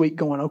with this week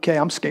going, okay,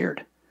 I'm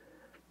scared.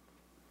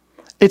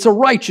 It's a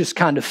righteous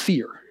kind of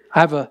fear. I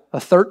have a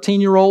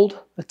 13-year-old,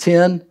 a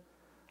 10,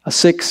 a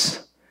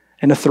 6,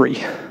 and a 3.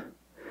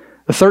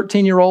 The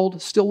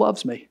 13-year-old still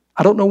loves me.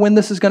 I don't know when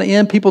this is going to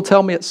end. People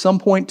tell me at some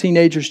point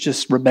teenagers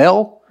just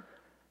rebel.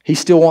 He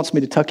still wants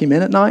me to tuck him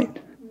in at night.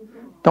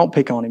 Don't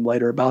pick on him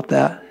later about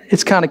that.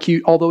 It's kind of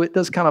cute, although it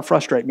does kind of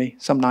frustrate me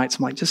some nights.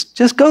 I'm like,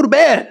 just go to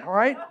bed, all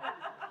right?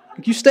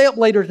 If you stay up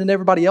later than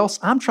everybody else,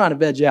 I'm trying to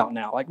veg out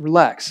now. Like,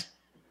 relax.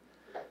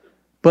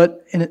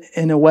 But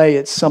in a way,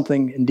 it's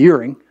something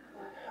endearing.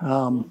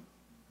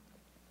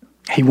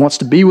 He wants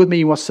to be with me.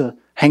 He wants to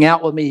hang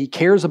out with me. He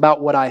cares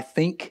about what I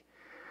think.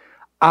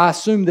 I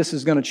assume this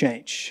is going to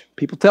change.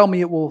 People tell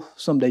me it will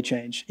someday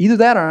change. Either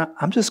that or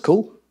I'm just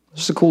cool.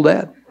 Just a cool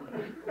dad.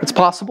 It's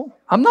possible.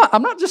 I'm not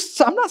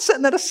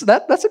saying that's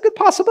a good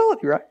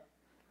possibility, right?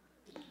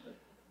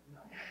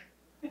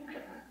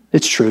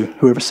 It's true.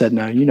 Whoever said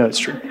no, you know it's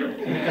true.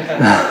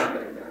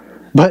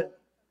 But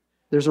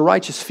there's a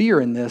righteous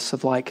fear in this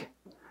of like,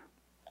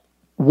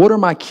 what are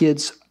my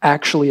kids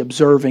actually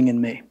observing in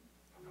me?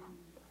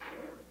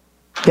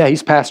 Yeah,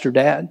 he's pastor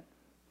dad.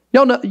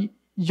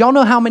 Y'all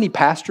know how many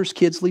pastors'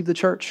 kids leave the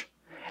church?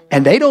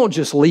 And they don't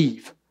just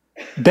leave.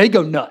 They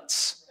go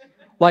nuts.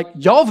 Like,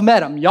 y'all have met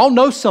them. Y'all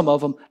know some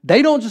of them.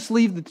 They don't just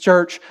leave the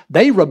church.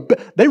 They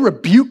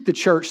rebuke the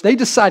church. They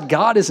decide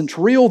God isn't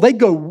real. They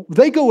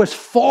go as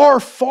far,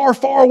 far,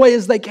 far away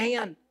as they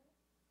can.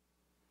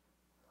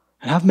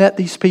 And I've met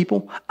these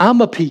people.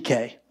 I'm a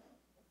PK.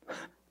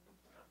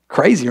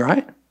 Crazy,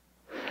 right?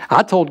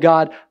 I told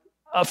God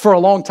for a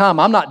long time,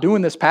 I'm not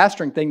doing this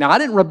pastoring thing. Now, I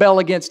didn't rebel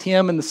against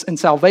him and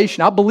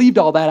salvation. I believed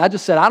all that. I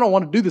just said, I don't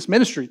want to do this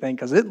ministry thing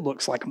because it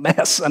looks like a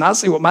mess. And I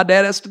see what my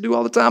dad has to do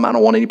all the time. I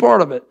don't want any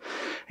part of it.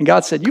 And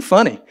God said, you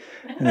funny.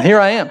 And here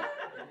I am.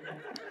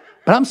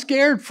 But I'm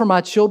scared for my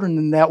children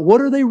in that.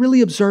 What are they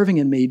really observing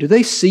in me? Do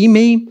they see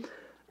me?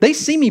 They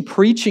see me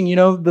preaching. You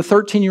know, the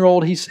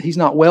 13-year-old, he's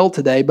not well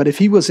today. But if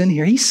he was in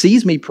here, he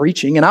sees me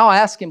preaching. And I'll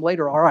ask him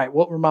later, all right,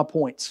 what were my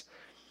points?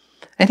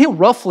 And he'll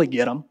roughly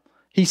get them.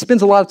 He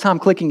spends a lot of time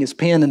clicking his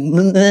pen and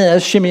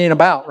shimmying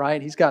about, right?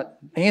 He's got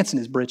ants in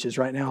his britches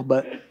right now.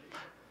 But,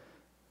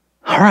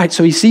 all right,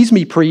 so he sees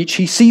me preach.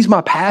 He sees my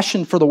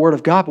passion for the Word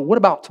of God. But what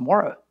about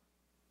tomorrow?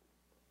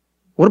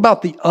 What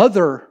about the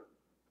other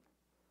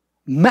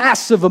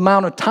massive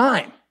amount of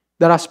time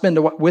that I spend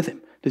with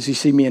him? Does he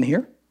see me in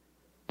here?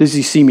 Does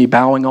he see me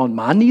bowing on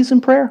my knees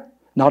in prayer?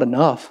 Not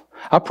enough.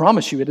 I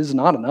promise you it is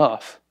not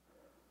enough.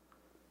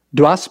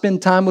 Do I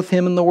spend time with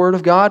him in the Word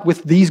of God?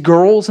 With these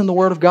girls in the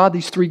Word of God,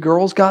 these 3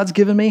 girls God's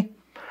given me?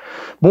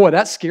 Boy,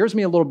 that scares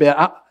me a little bit.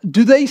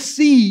 Do they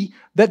see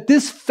that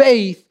this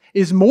faith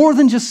is more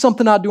than just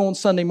something I do on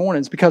Sunday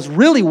mornings? Because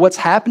really what's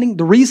happening,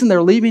 the reason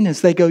they're leaving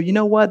is they go, you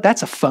know what?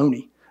 That's a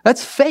phony.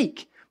 That's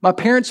fake. My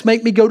parents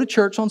make me go to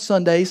church on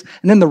Sundays,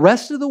 and then the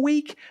rest of the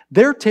week,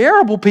 they're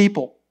terrible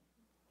people.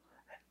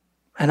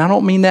 And I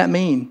don't mean that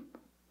mean,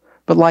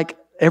 but like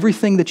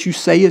everything that you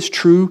say is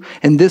true,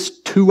 and this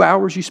 2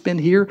 hours you spend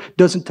here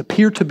doesn't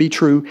appear to be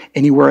true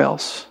anywhere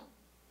else.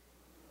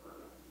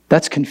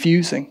 That's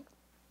confusing.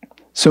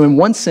 So in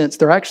one sense,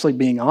 they're actually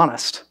being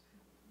honest.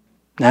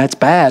 Now, it's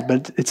bad,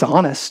 but it's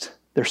honest.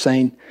 They're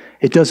saying,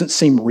 it doesn't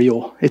seem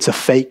real. It's a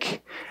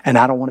fake, and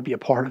I don't want to be a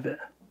part of it.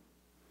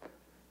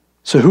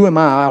 So who am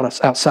I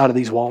outside of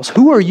these walls?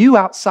 Who are you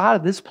outside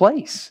of this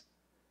place?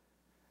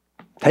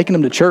 Taking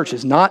them to church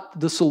is not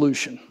the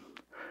solution.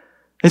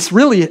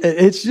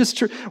 It's just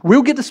true.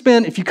 We'll get to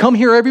spend, if you come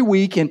here every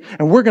week, and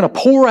we're going to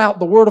pour out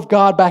the Word of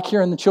God back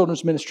here in the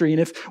children's ministry.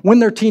 And when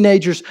they're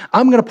teenagers,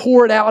 I'm going to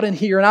pour it out in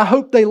here, and I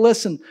hope they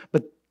listen.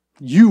 But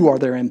you are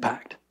their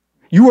impact.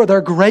 You are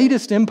their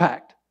greatest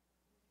impact.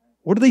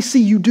 What do they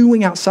see you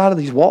doing outside of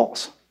these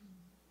walls?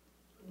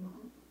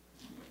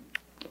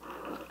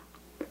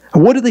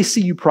 And what do they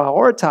see you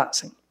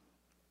prioritizing?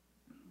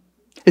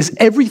 Is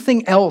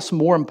everything else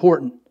more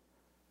important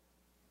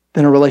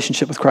than a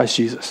relationship with Christ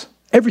Jesus?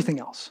 Everything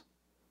else.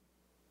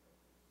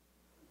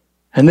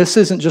 And this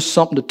isn't just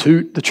something to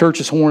toot the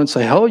church's horn and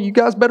say, oh, you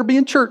guys better be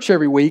in church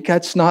every week.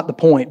 That's not the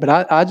point.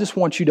 But I just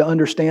want you to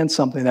understand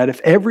something, that if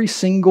every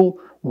single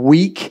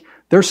week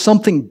there's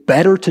something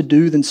better to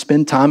do than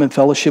spend time in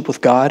fellowship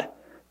with God,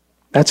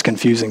 that's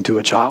confusing to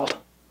a child.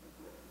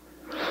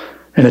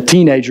 And a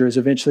teenager is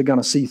eventually going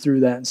to see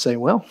through that and say,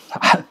 well,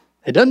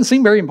 it doesn't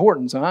seem very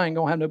important, so I ain't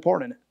going to have no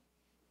part in it.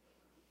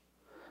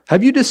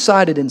 Have you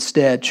decided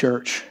instead,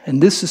 church,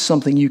 and this is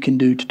something you can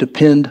do to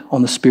depend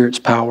on the Spirit's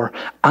power,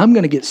 I'm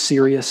going to get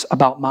serious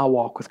about my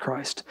walk with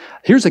Christ.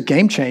 Here's a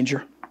game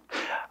changer.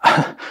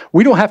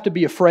 We don't have to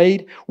be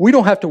afraid. We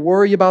don't have to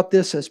worry about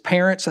this as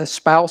parents, as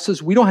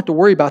spouses. We don't have to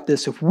worry about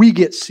this if we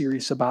get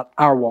serious about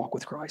our walk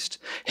with Christ.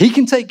 He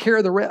can take care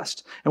of the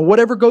rest. And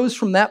whatever goes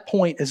from that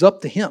point is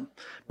up to Him.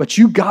 But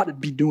you got to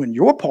be doing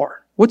your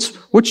part.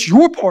 What's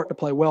your part to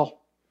play? Well,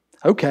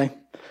 okay,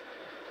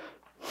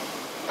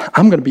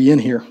 I'm going to be in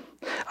here.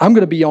 I'm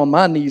going to be on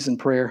my knees in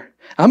prayer.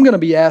 I'm going to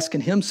be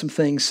asking Him some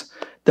things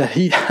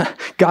that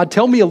God,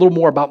 tell me a little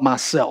more about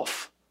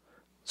myself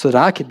so that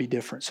I can be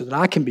different, so that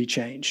I can be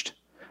changed.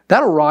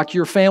 That'll rock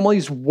your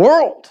family's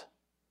world.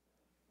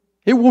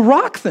 It will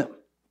rock them.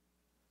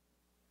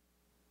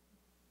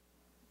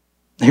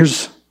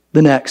 Here's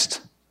the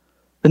next.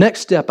 The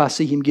next step I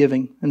see Him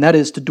giving, and that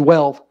is to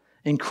dwell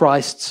in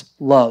Christ's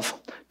love.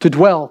 To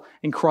dwell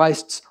in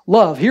Christ's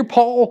love. Here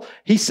Paul,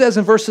 he says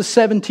in verses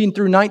 17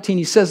 through 19,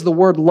 he says the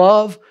word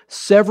love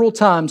several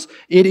times.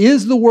 It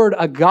is the word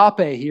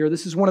agape here.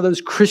 This is one of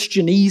those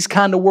Christianese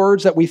kind of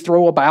words that we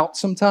throw about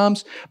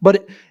sometimes.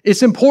 But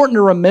it's important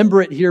to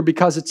remember it here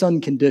because it's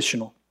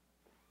unconditional.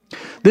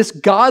 This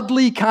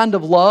godly kind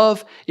of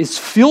love is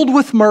filled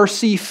with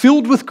mercy,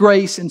 filled with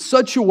grace in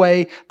such a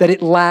way that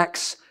it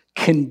lacks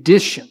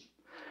condition.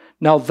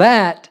 Now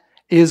that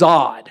is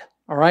odd,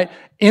 all right?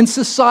 In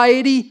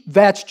society,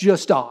 that's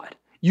just odd.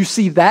 You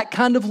see that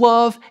kind of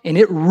love, and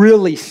it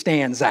really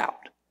stands out.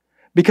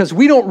 Because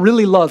we don't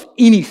really love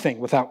anything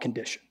without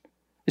condition.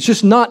 It's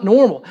just not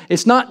normal.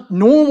 It's not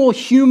normal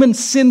human,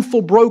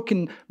 sinful,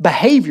 broken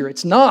behavior.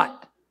 It's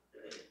not.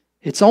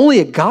 It's only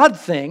a God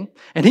thing,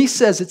 and He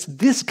says it's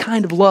this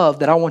kind of love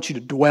that I want you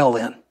to dwell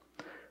in.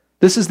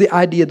 This is the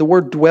idea, the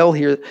word dwell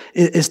here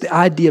is the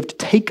idea of to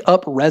take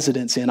up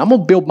residence in. I'm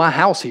going to build my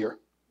house here.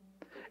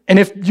 And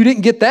if you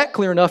didn't get that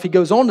clear enough, he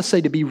goes on to say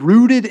to be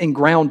rooted and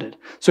grounded.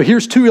 So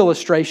here's two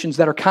illustrations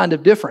that are kind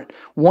of different.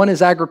 One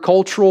is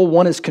agricultural,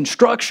 one is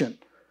construction.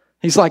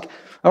 He's like,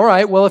 all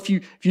right, well, if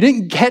you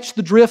didn't catch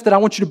the drift that I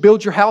want you to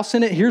build your house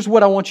in it, here's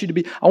what I want you to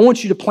be. I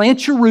want you to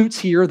plant your roots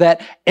here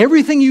that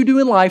everything you do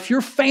in life,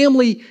 your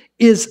family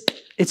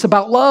it's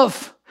about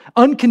love,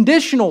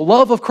 unconditional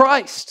love of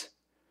Christ.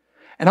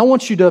 And I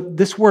want you to,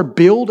 this word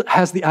build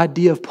has the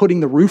idea of putting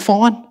the roof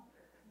on.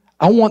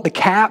 I want the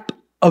cap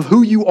of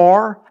who you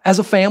are as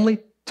a family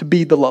to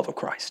be the love of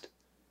Christ.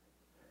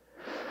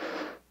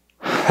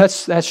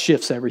 That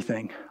shifts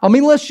everything. I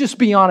mean, let's just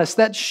be honest.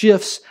 That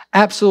shifts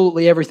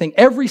absolutely everything.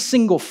 Every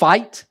single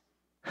fight.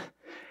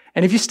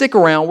 And if you stick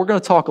around, we're going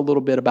to talk a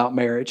little bit about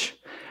marriage.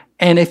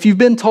 And if you've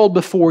been told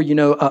before, you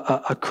know,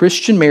 a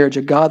Christian marriage,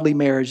 a godly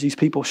marriage, these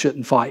people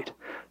shouldn't fight.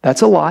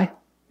 That's a lie.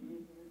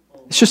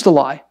 It's just a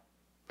lie.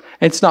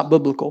 And it's not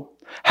biblical.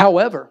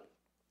 However,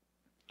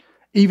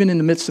 even in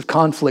the midst of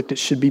conflict, it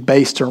should be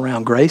based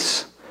around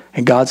grace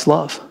and God's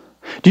love.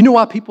 Do you know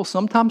why people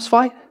sometimes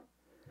fight?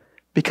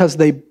 Because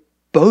they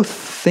both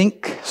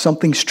think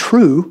something's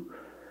true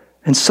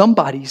and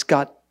somebody's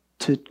got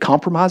to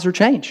compromise or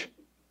change.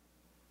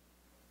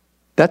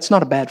 That's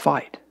not a bad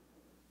fight.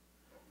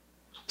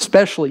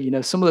 Especially, you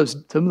know, some of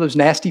those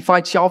nasty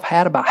fights y'all have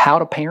had about how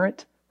to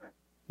parent.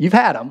 You've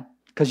had them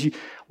because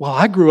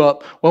I grew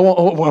up,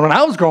 when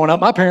I was growing up,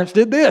 my parents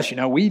did this,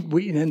 we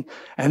didn't,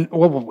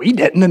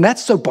 and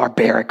that's so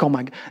barbaric. Oh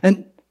my God.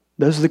 And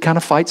those are the kind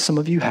of fights some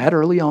of you had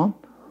early on.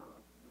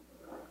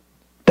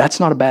 That's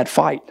not a bad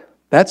fight.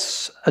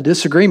 That's a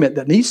disagreement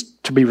that needs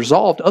to be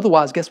resolved.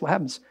 Otherwise, guess what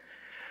happens?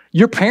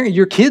 Your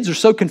kids are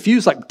so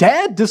confused, like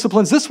dad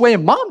disciplines this way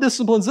and mom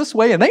disciplines this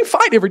way, and they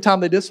fight every time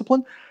they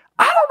discipline.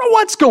 I don't know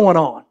what's going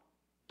on.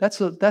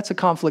 That's a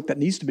conflict that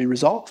needs to be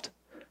resolved.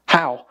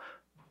 How?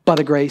 By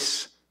the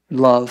grace and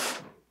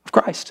love of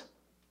Christ.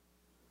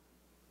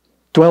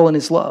 Dwell in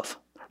His love.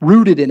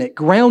 Rooted in it,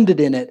 grounded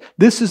in it.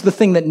 This is the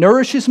thing that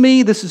nourishes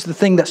me. This is the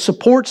thing that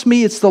supports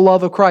me. It's the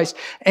love of Christ.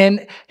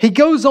 And he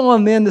goes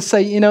on then to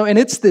say, and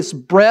it's this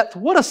breadth.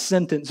 What a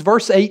sentence.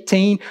 Verse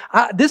 18.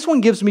 This one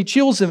gives me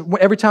chills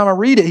every time I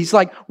read it. He's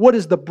like, what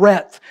is the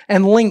breadth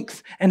and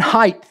length and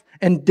height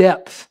and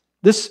depth?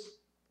 This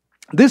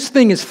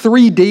thing is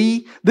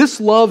 3D.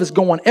 This love is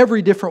going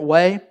every different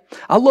way.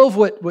 I love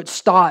what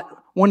Stott,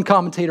 one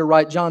commentator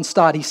writes, John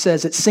Stott, he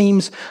says, it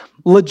seems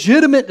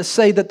legitimate to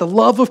say that the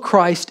love of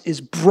Christ is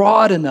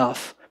broad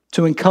enough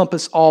to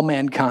encompass all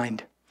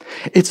mankind.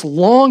 It's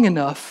long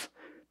enough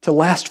to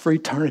last for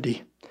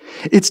eternity.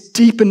 It's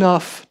deep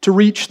enough to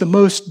reach the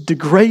most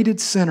degraded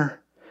sinner,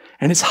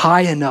 and it's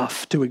high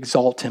enough to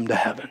exalt him to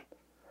heaven.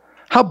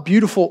 How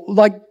beautiful,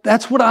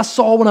 that's what I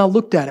saw when I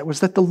looked at it,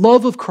 was that the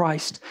love of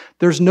Christ,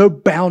 there's no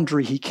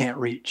boundary He can't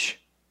reach.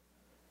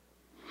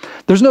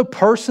 There's no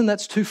person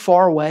that's too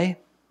far away.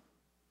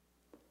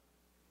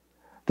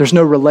 There's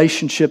no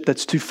relationship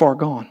that's too far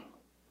gone.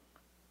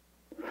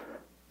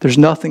 There's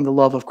nothing the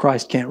love of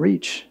Christ can't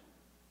reach.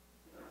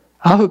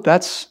 I hope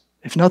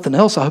if nothing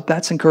else, I hope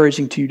that's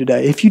encouraging to you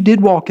today. If you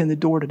did walk in the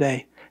door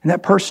today and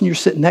that person you're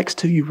sitting next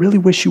to, you really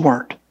wish you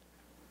weren't.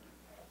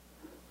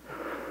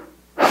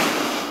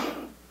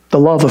 The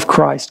love of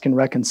Christ can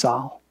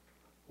reconcile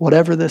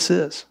whatever this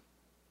is,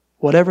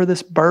 whatever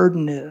this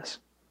burden is.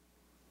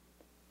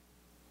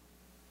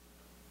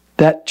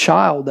 That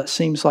child that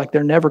seems like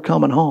they're never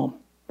coming home.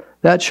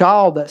 That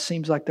child that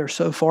seems like they're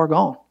so far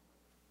gone.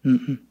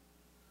 The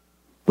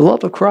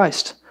love of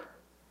Christ.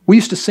 We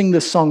used to sing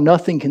this song,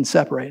 Nothing Can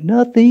Separate.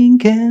 Nothing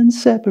can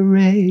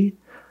separate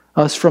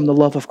us from the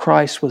love of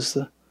Christ was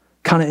the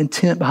kind of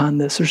intent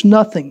behind this. There's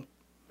nothing.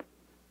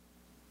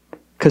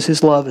 Because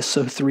His love is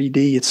so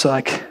 3D. It's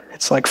like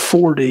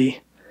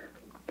 4D.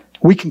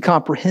 We can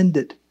comprehend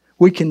it.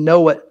 We can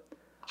know it.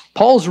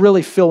 Paul's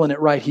really feeling it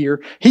right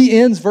here. He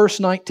ends verse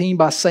 19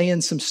 by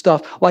saying some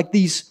stuff like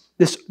this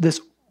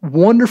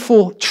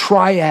wonderful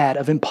triad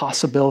of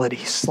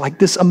impossibilities, like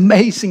this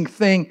amazing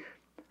thing.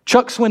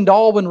 Chuck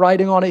Swindoll, when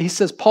writing on it, he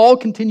says, Paul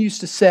continues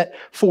to set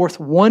forth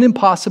one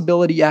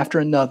impossibility after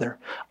another.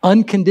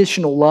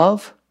 Unconditional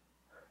love,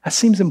 that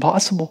seems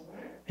impossible.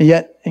 And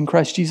yet, in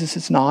Christ Jesus,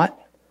 it's not.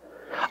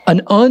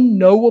 An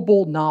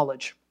unknowable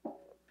knowledge.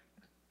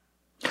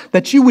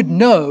 That you would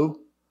know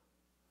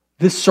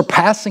this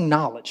surpassing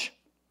knowledge,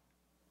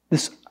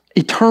 this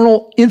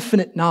eternal,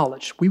 infinite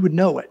knowledge. We would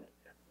know it.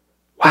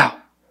 Wow.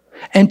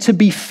 And to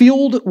be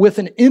filled with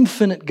an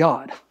infinite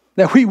God,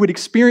 that we would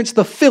experience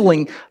the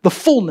filling, the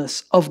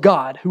fullness of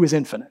God who is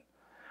infinite.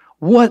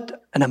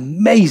 What an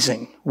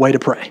amazing way to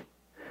pray.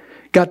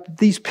 God,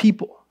 these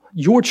people,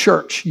 your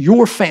church,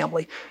 your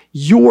family,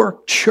 your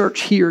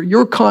church here,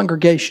 your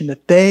congregation,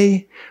 that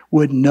they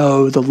would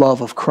know the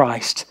love of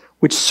Christ,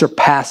 which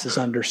surpasses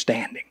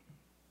understanding.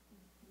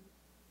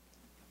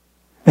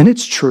 And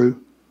it's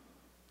true.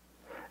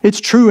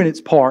 It's true in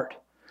its part.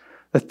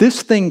 That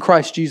this thing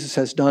Christ Jesus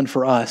has done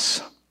for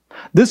us,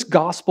 this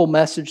gospel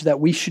message that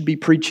we should be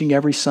preaching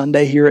every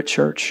Sunday here at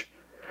church,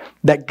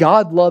 that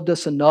God loved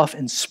us enough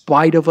in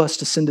spite of us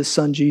to send His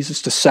Son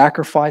Jesus to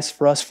sacrifice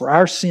for us for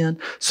our sin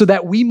so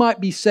that we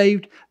might be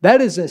saved, that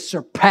is a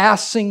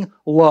surpassing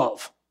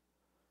love.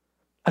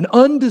 An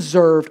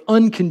undeserved,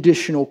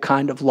 unconditional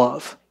kind of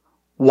love.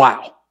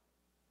 Wow.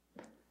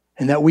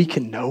 And that we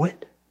can know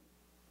it.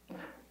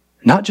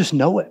 Not just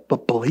know it,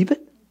 but believe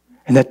it.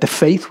 And that the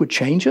faith would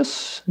change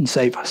us and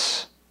save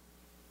us.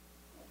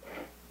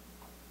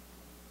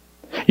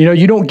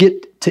 You don't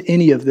get to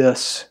any of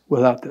this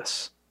without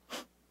this.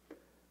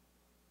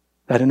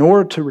 That in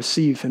order to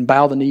receive and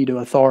bow the knee to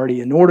authority,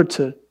 in order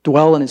to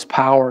dwell in His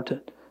power,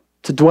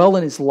 to dwell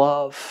in His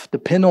love,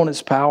 depend on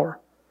His power,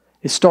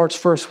 it starts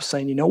first with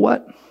saying, you know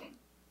what?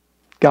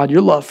 God,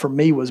 your love for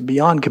me was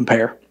beyond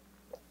compare.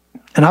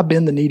 And I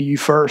bend the knee to you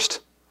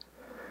first.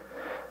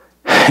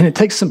 And it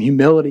takes some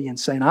humility in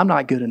saying, I'm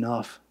not good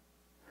enough.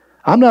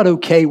 I'm not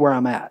okay where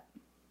I'm at.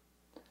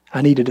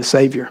 I needed a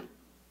Savior.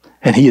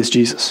 And He is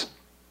Jesus.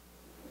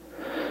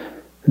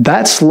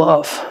 That's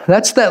love.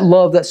 That's that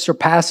love that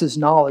surpasses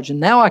knowledge. And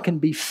now I can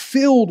be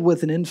filled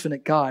with an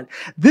infinite God.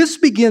 This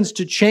begins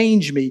to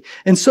change me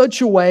in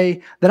such a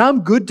way that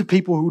I'm good to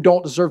people who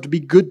don't deserve to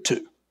be good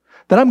to.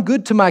 That I'm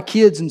good to my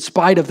kids in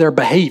spite of their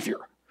behavior.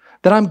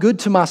 That I'm good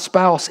to my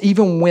spouse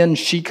even when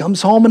she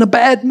comes home in a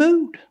bad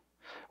mood.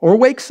 Or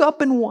wakes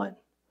up in one.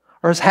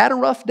 Or has had a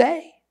rough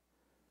day.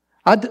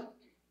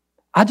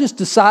 I just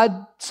decide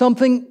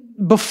something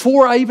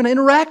before I even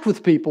interact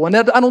with people. And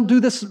I don't do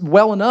this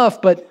well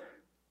enough, but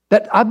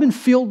that I've been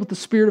filled with the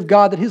Spirit of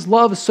God, that His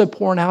love is so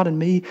pouring out in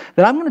me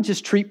that I'm going to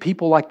just treat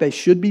people like they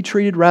should be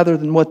treated rather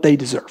than what they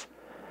deserve.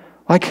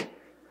 Like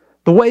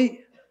the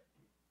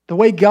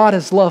way God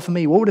has loved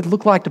me, what would it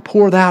look like to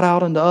pour that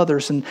out onto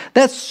others? And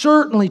that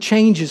certainly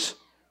changes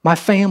my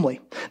family.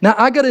 Now,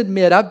 I got to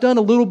admit, I've done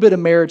a little bit of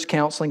marriage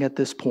counseling at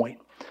this point.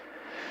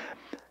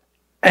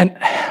 And,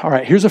 all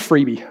right, here's a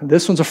freebie.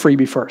 This one's a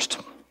freebie first.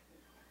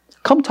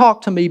 Come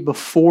talk to me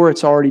before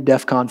it's already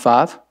DEFCON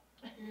 5.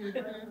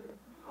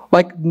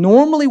 Like,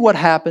 normally what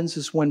happens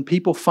is when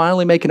people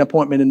finally make an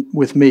appointment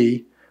with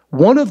me,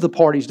 one of the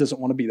parties doesn't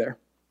want to be there.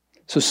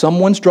 So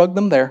someone's drugged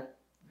them there.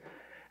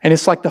 And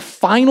it's like the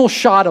final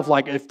shot of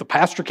like, if the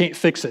pastor can't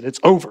fix it, it's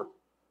over.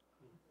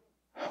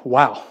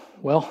 Wow.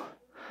 Well,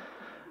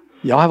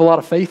 y'all have a lot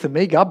of faith in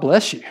me. God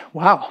bless you.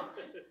 Wow.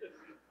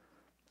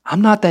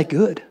 I'm not that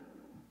good,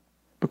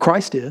 but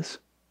Christ is.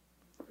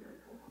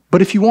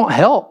 But if you want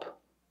help,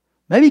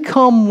 maybe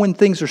come when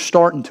things are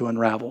starting to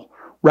unravel,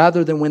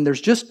 rather than when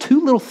there's just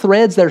two little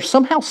threads that are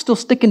somehow still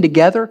sticking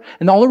together.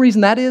 And the only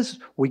reason that is,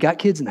 we got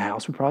kids in the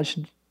house. We probably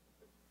should,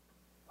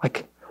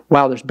 like,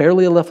 wow, there's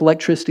barely enough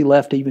electricity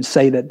left to even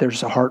say that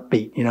there's a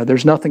heartbeat. You know,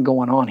 there's nothing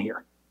going on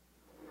here.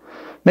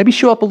 Maybe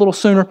show up a little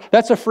sooner.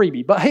 That's a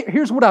freebie. But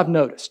here's what I've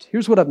noticed.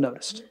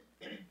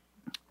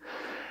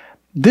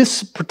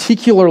 This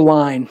particular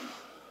line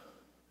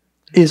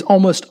is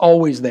almost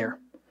always there.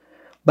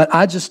 But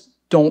I just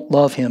don't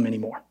love him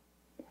anymore.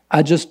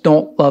 I just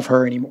don't love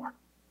her anymore.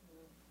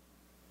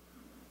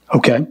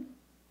 Okay.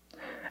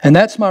 And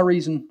that's my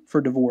reason for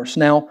divorce.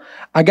 Now,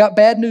 I got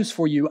bad news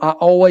for you. I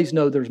always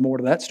know there's more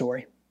to that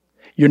story.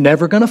 You're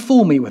never going to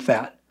fool me with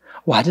that.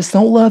 Well, I just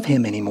don't love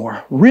him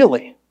anymore.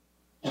 Really?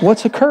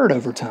 What's occurred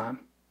over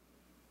time?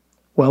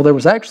 Well, there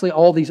was actually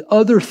all these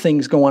other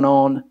things going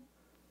on.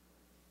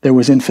 There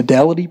was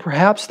infidelity,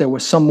 perhaps. There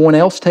was someone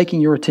else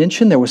taking your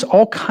attention. There was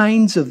all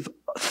kinds of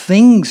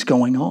things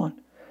going on.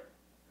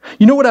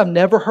 You know what I've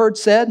never heard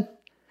said?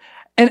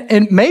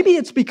 And maybe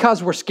it's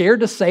because we're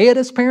scared to say it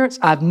as parents.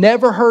 I've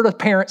never heard a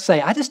parent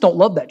say, I just don't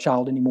love that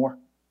child anymore.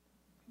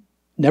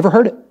 Never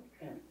heard it.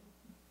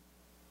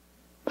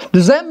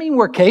 Does that mean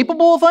we're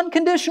capable of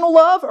unconditional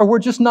love, or we're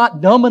just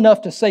not dumb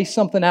enough to say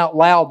something out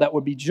loud that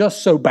would be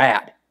just so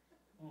bad?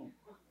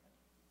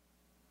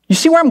 You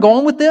see where I'm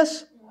going with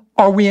this?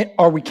 Are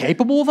we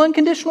capable of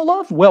unconditional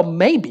love? Well,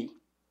 maybe.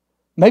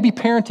 Maybe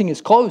parenting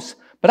is close.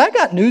 But I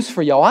got news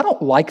for y'all. I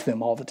don't like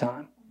them all the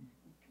time.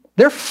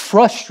 They're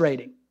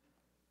frustrating.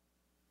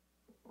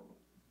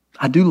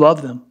 I do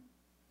love them.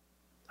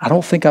 I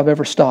don't think I've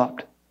ever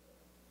stopped.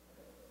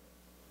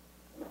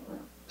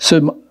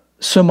 So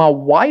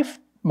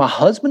my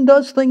husband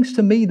does things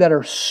to me that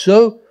are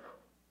so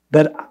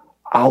that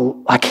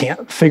I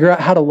can't figure out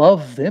how to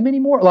love them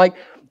anymore. Like,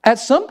 at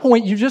some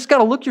point, you just got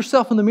to look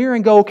yourself in the mirror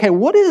and go, okay,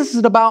 what is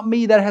it about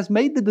me that has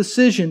made the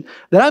decision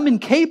that I'm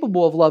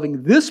incapable of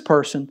loving this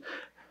person,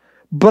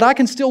 but I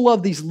can still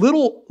love these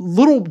little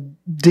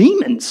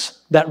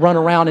demons that run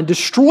around and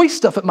destroy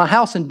stuff at my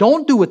house and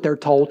don't do what they're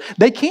told.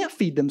 They can't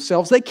feed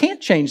themselves. They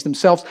can't change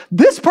themselves.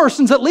 This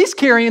person's at least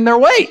carrying their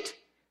weight.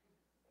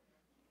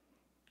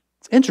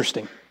 It's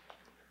interesting.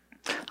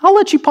 I'll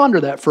let you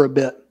ponder that for a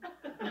bit.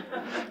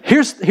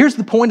 Here's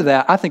the point of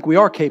that. I think we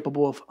are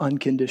capable of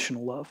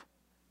unconditional love.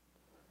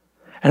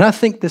 And I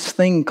think this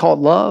thing called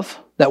love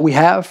that we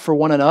have for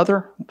one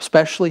another,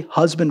 especially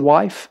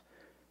husband-wife,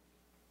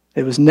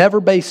 it was never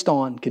based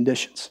on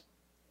conditions.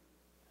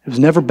 It was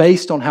never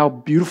based on how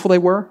beautiful they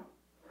were,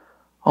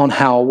 on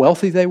how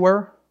wealthy they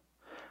were,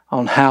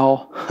 on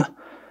how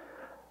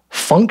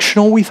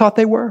functional we thought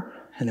they were.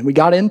 And then we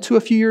got into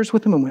a few years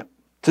with them and went,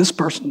 this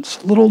person's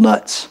a little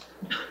nuts.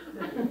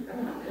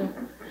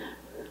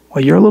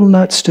 Well, you're a little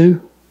nuts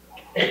too.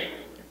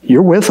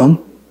 You're with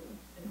them.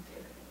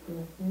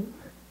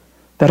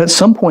 That at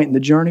some point in the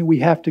journey we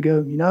have to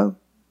go,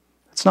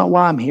 that's not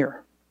why I'm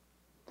here.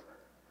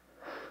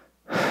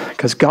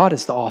 Because God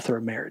is the author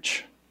of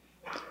marriage.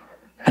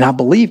 And I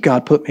believe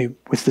God put me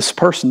with this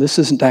person. This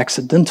isn't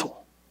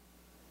accidental.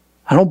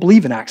 I don't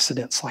believe in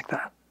accidents like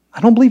that. I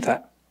don't believe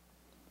that.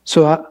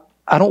 So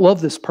I don't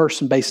love this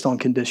person based on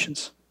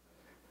conditions.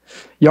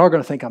 Y'all are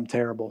going to think I'm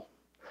terrible.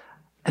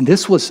 And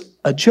this was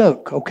a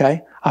joke,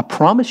 okay? I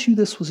promise you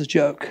this was a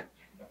joke.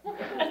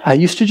 I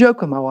used to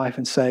joke with my wife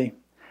and say,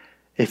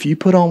 if you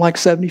put on like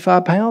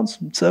 75 pounds,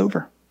 it's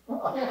over.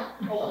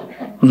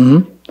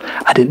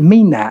 I didn't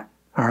mean that,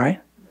 all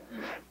right?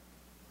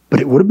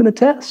 But it would have been a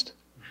test,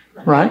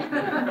 right?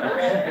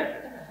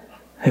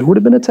 It would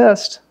have been a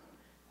test.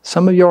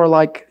 Some of y'all are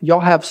like, y'all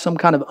have some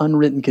kind of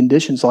unwritten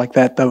conditions like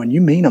that, though, and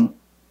you mean them.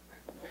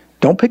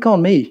 Don't pick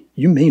on me.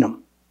 You mean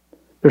them.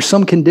 There's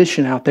some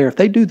condition out there. If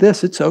they do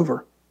this, it's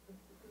over.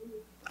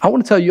 I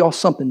want to tell you all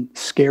something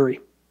scary.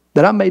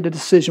 That I made a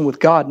decision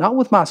with God, not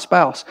with my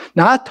spouse.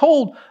 Now, I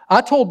told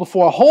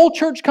before a whole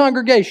church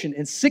congregation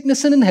in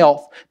sickness and in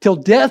health, till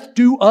death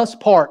do us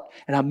part.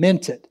 And I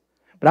meant it.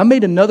 But I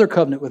made another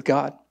covenant with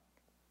God.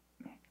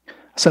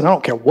 I said, I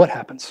don't care what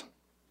happens.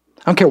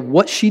 I don't care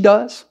what she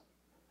does.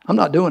 I'm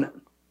not doing it.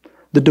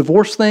 The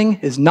divorce thing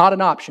is not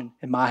an option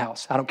in my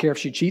house. I don't care if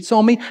she cheats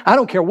on me. I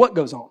don't care what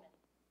goes on.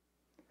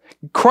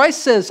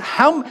 Christ says,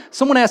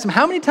 someone asked him,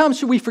 how many times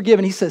should we forgive?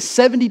 And he says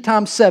 70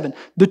 times 7.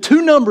 The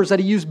two numbers that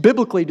he used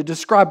biblically to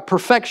describe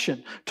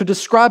perfection, to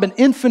describe an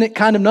infinite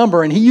kind of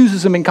number, and he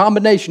uses them in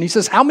combination. He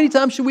says, how many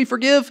times should we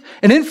forgive?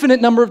 An infinite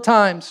number of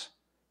times.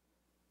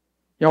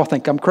 Y'all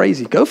think I'm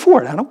crazy. Go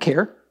for it. I don't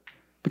care.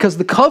 Because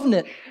the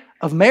covenant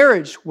of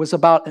marriage was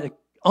about an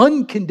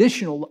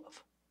unconditional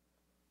love.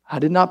 I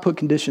did not put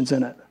conditions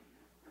in it.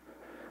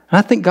 And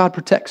I think God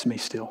protects me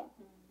still.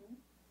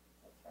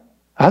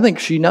 I think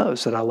she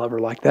knows that I love her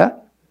like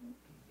that.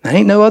 There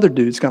ain't no other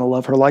dude's going to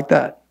love her like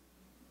that.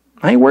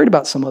 I ain't worried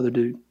about some other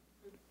dude.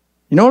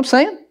 You know what I'm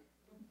saying?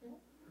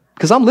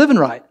 Because I'm living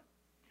right.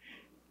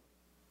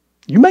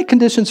 You make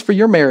conditions for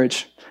your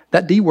marriage,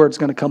 that D word's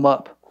going to come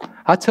up.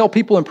 I tell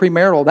people in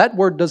premarital, that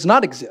word does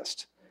not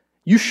exist.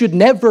 You should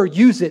never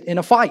use it in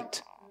a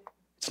fight.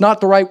 It's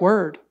not the right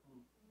word.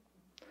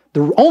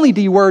 The only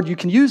D word you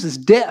can use is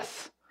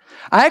death.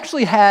 I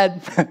actually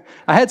had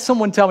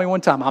someone tell me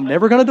one time, I'm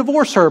never going to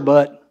divorce her,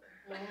 but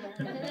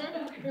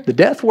the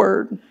death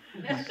word,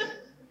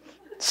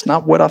 it's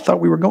not what I thought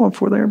we were going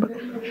for there, but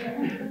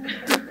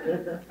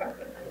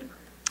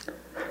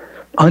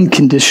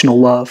unconditional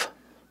love.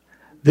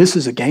 This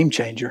is a game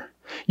changer.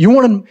 You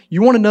want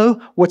to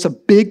know what's a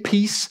big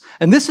piece?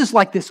 And this is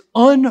like this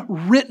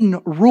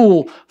unwritten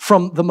rule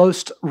from the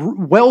most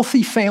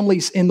wealthy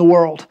families in the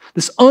world.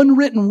 This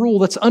unwritten rule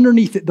that's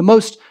underneath it. The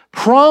most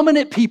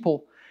prominent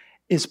people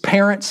is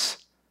parents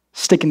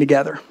sticking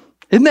together.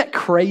 Isn't that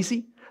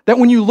crazy? That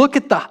when you look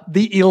at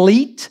the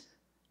elite,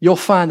 you'll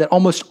find that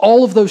almost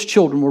all of those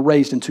children were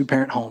raised in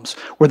two-parent homes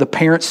where the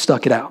parents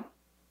stuck it out.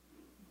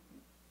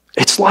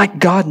 It's like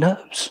God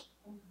knows.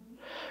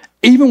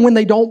 Even when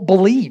they don't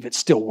believe, it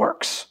still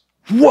works.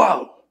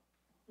 Whoa!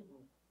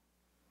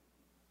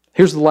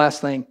 Here's the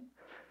last thing.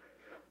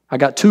 I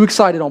got too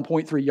excited on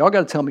point 3. Y'all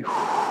got to tell me,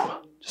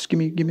 just give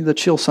me the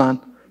chill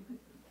sign.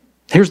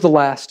 Here's the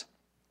last.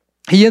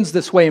 He ends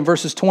this way in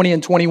verses 20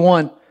 and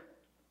 21,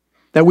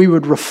 that we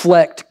would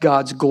reflect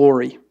God's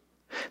glory.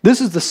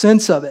 This is the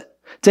sense of it.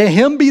 To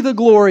Him be the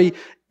glory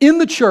in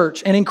the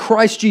church and in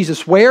Christ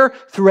Jesus, where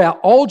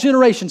throughout all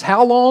generations,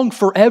 how long?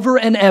 Forever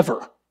and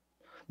ever.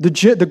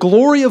 The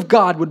glory of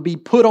God would be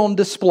put on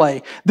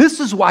display. This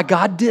is why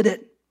God did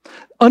it.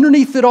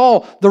 Underneath it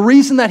all, the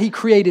reason that He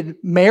created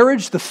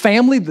marriage, the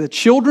family, the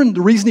children,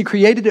 the reason He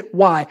created it,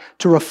 why?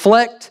 To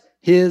reflect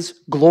His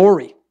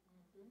glory.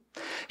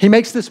 He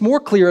makes this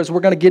more clear as we're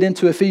going to get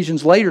into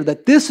Ephesians later,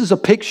 that this is a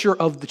picture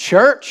of the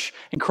church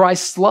and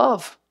Christ's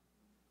love.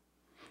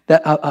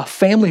 That a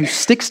family who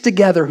sticks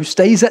together, who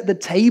stays at the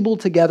table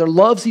together,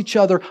 loves each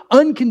other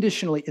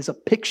unconditionally, is a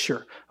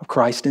picture of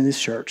Christ in His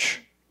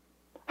church.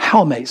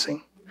 How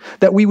amazing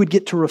that we would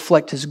get to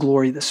reflect His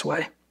glory this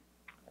way.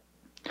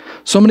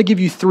 So I'm going to give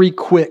you 3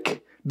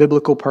 quick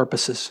biblical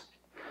purposes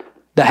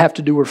that have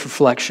to do with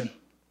reflection.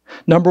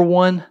 Number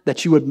 1,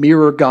 that you would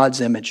mirror God's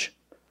image.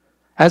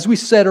 As we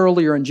said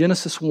earlier in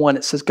Genesis 1,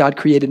 it says God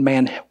created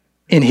man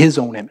in His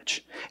own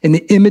image. In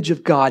the image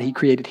of God, He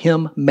created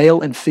him,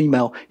 male and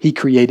female. He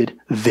created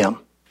them.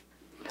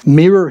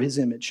 Mirror His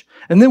image.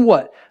 And then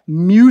what?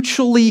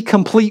 Mutually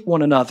complete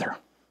one another.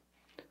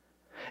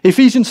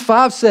 Ephesians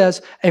 5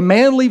 says, a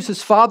man leaves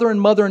his father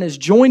and mother and is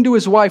joined to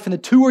his wife, and the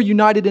two are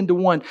united into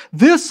one.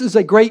 This is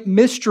a great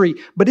mystery,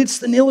 but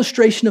it's an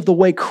illustration of the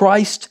way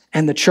Christ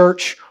and the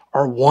church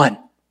are one.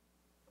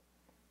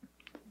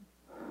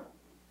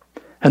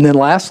 And then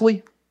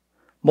lastly,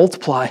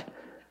 multiply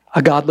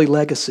a godly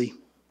legacy.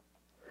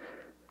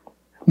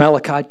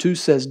 Malachi 2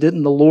 says,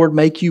 didn't the Lord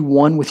make you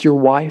one with your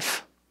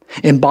wife?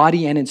 In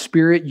body and in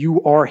spirit,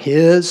 you are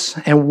His.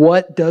 And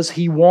what does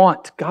He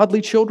want?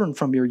 Godly children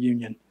from your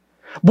union.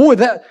 Boy,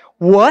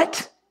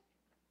 what?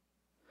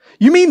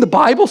 You mean the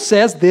Bible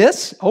says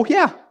this? Oh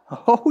yeah.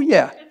 Oh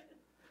yeah.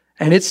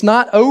 And it's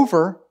not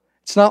over.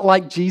 It's not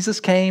like Jesus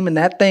came and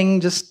that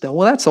thing just, well,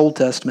 that's Old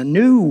Testament.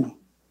 No.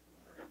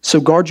 So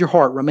guard your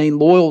heart. Remain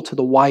loyal to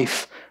the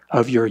wife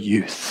of your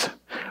youth.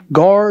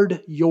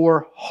 Guard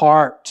your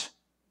heart.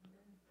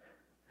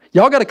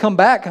 Y'all got to come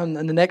back in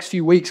the next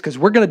few weeks because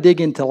we're going to dig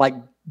into like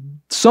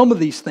some of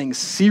these things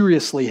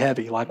seriously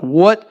heavy. Like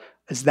what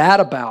is that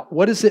about?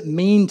 What does it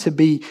mean to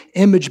be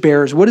image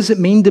bearers? What does it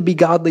mean to be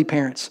godly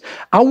parents?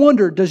 I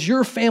wonder, does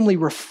your family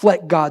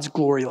reflect God's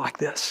glory like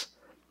this?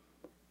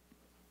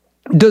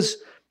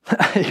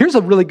 Here's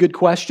a really good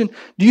question.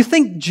 Do you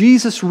think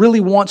Jesus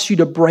really wants you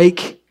to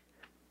break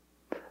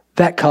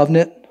that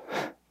covenant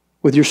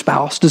with your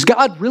spouse? Does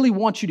God really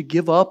want you to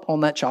give up on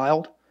that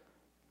child?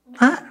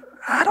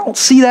 I don't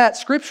see that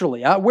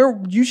scripturally.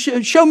 Where you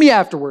show me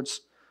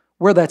afterwards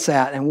where that's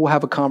at, and we'll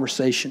have a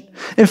conversation.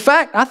 In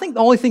fact, I think the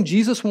only thing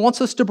Jesus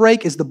wants us to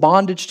break is the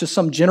bondage to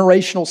some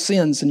generational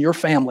sins in your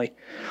family.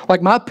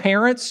 Like my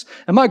parents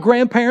and my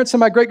grandparents and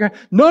my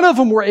great-grandparents, none of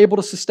them were able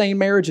to sustain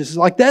marriages.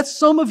 Like that's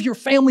some of your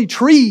family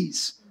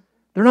trees.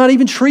 They're not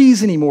even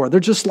trees anymore. They're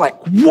just like,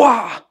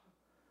 wow.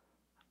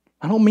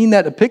 I don't mean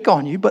that to pick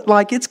on you, but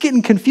like it's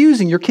getting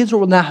confusing. Your kids are,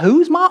 well, now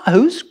who's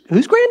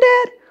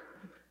granddad?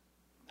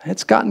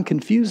 It's gotten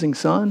confusing,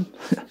 son.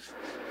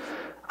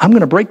 I'm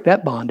going to break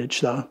that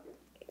bondage, though.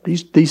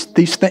 These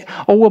things.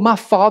 Oh, well, my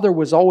father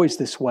was always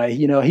this way.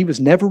 He was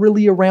never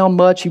really around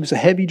much. He was a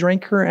heavy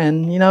drinker,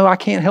 and, I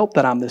can't help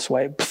that I'm this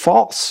way.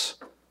 False.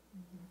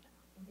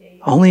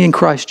 Only in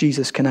Christ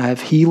Jesus can I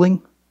have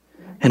healing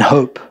and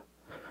hope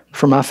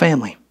for my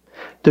family.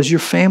 Does your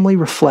family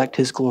reflect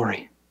His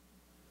glory?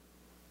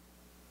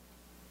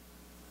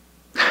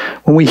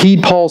 When we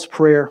heed Paul's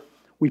prayer,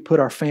 we put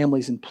our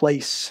families in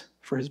place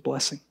for His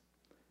blessing.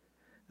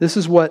 This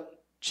is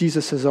what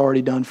Jesus has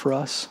already done for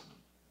us.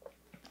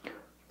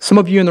 Some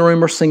of you in the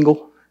room are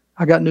single.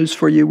 I got news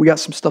for you. We got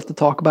some stuff to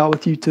talk about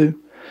with you too.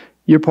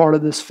 You're part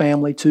of this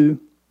family too.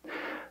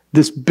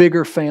 This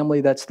bigger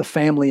family that's the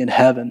family in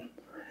heaven.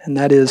 And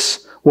that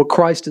is what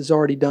Christ has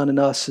already done in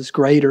us is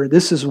greater.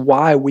 This is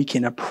why we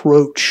can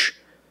approach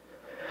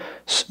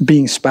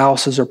being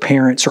spouses or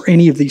parents or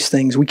any of these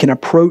things. We can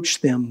approach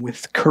them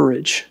with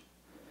courage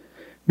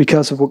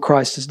because of what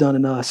Christ has done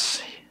in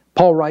us.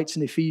 Paul writes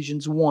in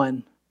Ephesians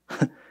 1,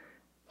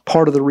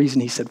 part of the reason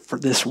he said, for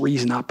this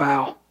reason I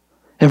bow.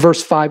 In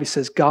verse 5 he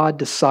says, God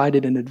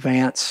decided in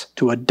advance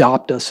to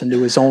adopt us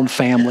into His own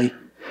family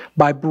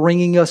by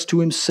bringing us to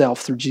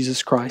Himself through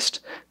Jesus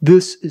Christ.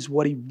 This is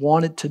what He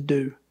wanted to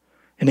do,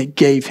 and it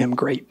gave Him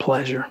great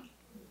pleasure.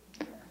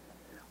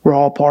 We're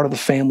all part of the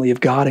family of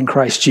God in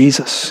Christ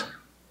Jesus.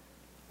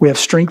 We have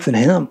strength in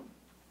Him.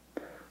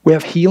 We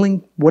have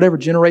healing. Whatever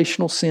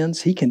generational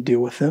sins, He can deal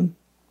with them.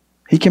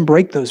 He can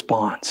break those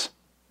bonds.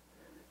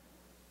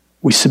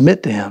 We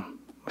submit to Him.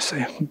 We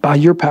say, by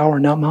your power,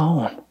 not my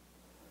own.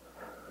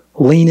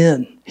 Lean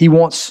in. He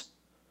wants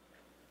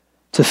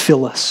to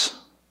fill us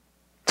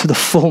to the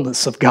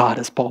fullness of God,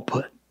 as Paul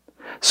put.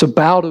 So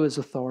bow to His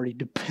authority,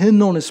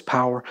 depend on His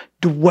power,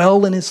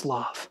 dwell in His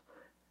love,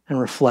 and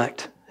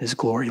reflect His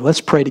glory.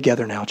 Let's pray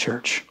together now,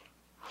 church.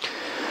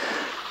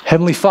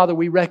 Heavenly Father,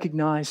 we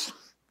recognize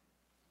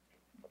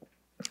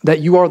that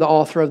You are the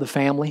author of the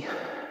family.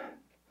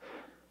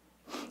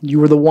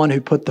 You were the one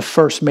who put the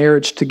first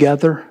marriage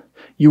together.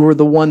 You were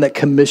the one that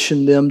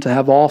commissioned them to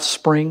have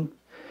offspring.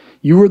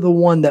 You were the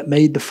one that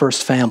made the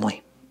first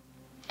family.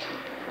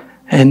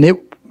 And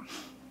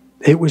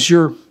it was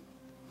your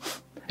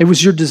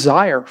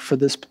desire for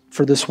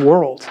this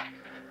world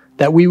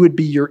that we would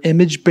be Your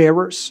image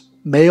bearers,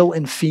 male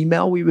and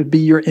female. We would be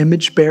Your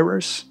image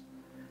bearers.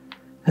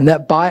 And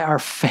that by our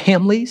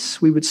families,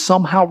 we would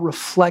somehow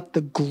reflect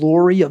the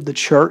glory of the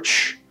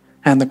church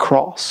and the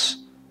cross.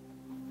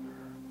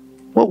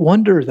 What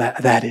wonder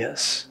that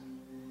is.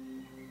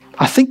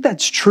 I think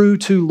that's true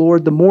too,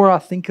 Lord. The more I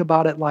think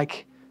about it,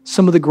 like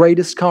some of the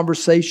greatest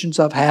conversations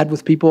I've had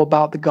with people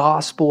about the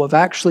gospel have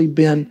actually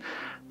been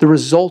the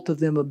result of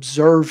them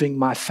observing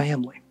my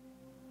family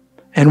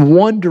and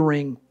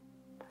wondering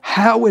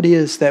how it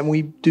is that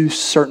we do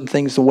certain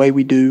things the way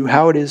we do,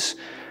 how it is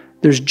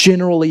there's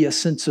generally a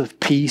sense of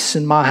peace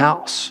in my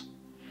house.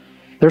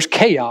 There's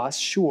chaos,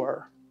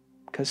 sure,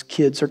 because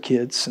kids are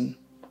kids.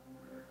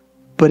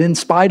 But in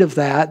spite of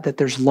that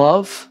there's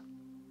love.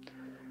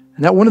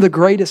 And that one of the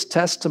greatest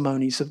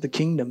testimonies of the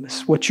kingdom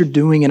is what You're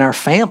doing in our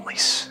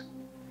families.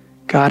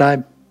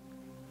 God,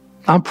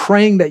 I'm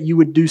praying that You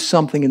would do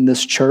something in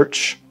this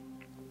church.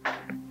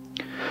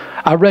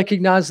 I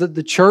recognize that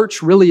the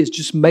church really is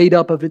just made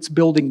up of its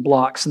building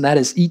blocks, and that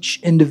is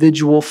each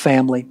individual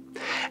family.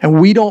 And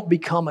we don't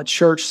become a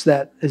church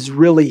that is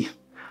really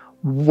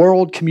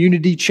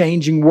community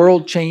changing,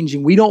 world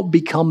changing. We don't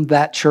become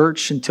that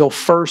church until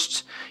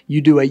first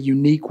You do a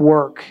unique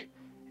work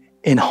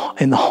in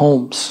the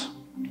homes.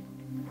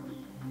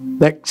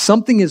 That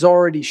something is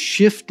already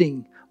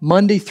shifting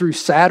Monday through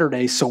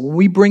Saturday. So when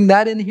we bring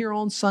that in here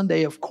on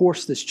Sunday, of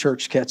course this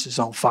church catches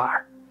on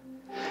fire.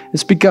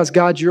 It's because,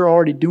 God, You're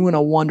already doing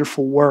a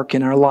wonderful work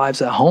in our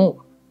lives at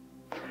home.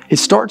 It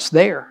starts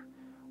there.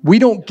 We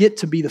don't get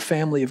to be the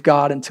family of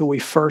God until we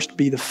first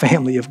be the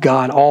family of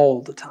God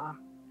all the time.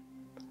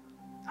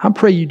 I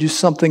pray You do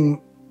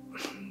something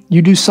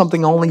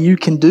only You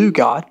can do,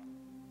 God.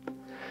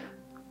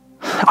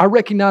 I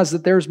recognize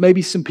that there's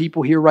maybe some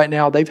people here right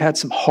now, they've had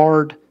some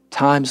hard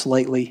times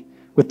lately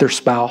with their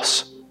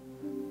spouse.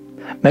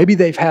 Maybe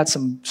they've had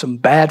some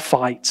bad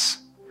fights.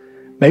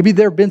 Maybe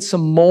there have been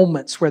some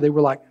moments where they were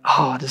like,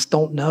 I just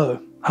don't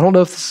know. I don't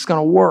know if this is going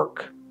to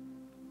work.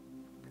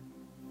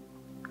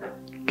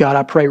 God,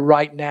 I pray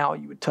right now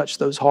You would touch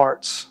those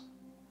hearts.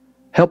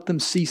 Help them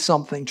see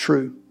something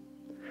true.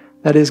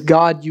 That is,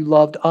 God, You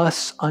loved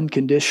us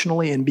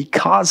unconditionally, and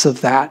because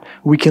of that,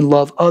 we can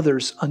love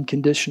others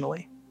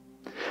unconditionally.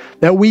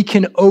 That we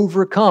can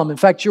overcome. In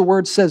fact, Your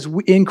word says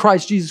in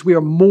Christ Jesus, we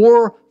are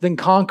more than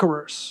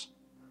conquerors.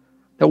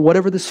 That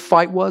whatever this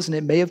fight was, and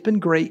it may have been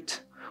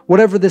great,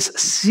 whatever this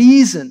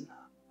season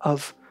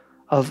of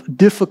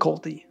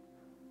difficulty,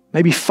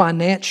 maybe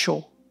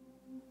financial,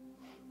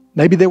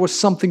 maybe there was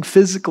something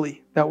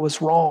physically that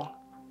was wrong,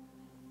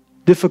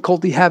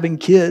 difficulty having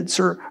kids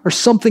or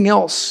something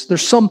else.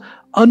 There's some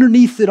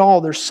underneath it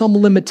all, there's some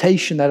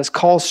limitation that has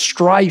caused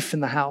strife in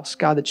the house,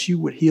 God, that you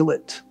would heal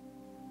it.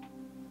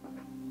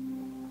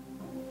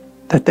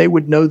 That they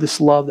would know this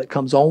love that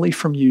comes only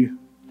from you,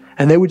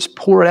 and they would just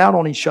pour it out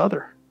on each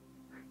other.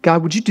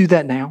 God, would you do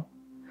that now?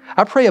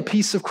 I pray a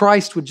peace of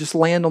Christ would just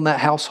land on that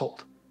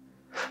household.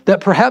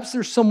 That perhaps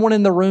there's someone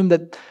in the room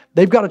that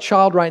they've got a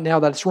child right now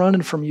that's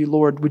running from you,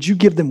 Lord. Would you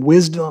give them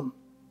wisdom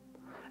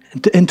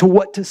into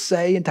what to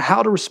say and to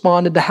how to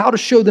respond and to how to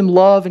show them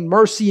love and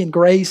mercy and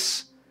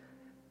grace?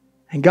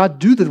 And God,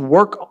 do the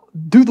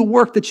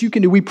work that you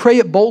can do. We pray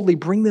it boldly.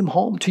 Bring them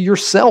home to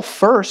yourself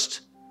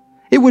first.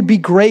 It would be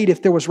great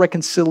if there was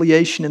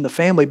reconciliation in the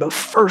family, but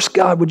first,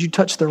 God, would you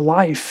touch their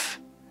life?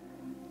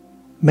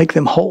 Make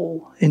them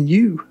whole in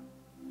you.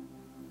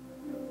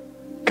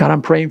 God,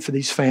 I'm praying for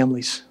these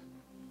families.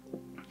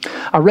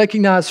 I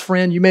recognize,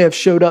 friend, you may have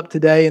showed up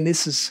today, and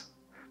this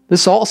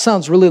all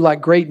sounds really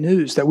like great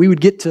news, that we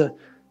would get to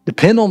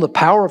depend on the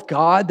power of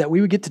God, that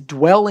we would get to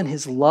dwell in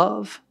His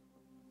love.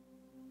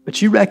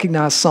 But you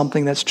recognize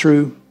something that's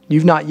true.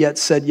 You've not yet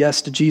said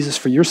yes to Jesus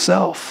for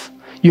yourself.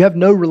 You have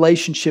no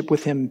relationship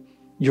with Him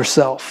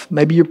yourself.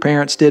 Maybe your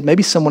parents did.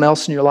 Maybe someone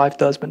else in your life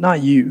does, but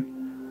not you.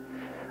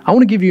 I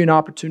want to give you an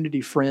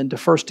opportunity, friend, to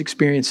first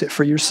experience it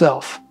for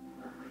yourself.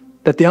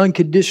 That the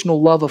unconditional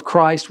love of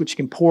Christ, which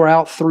can pour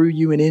out through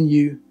you and in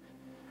you,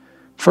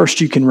 first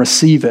you can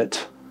receive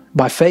it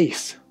by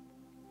faith.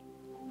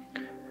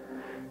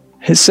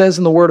 It says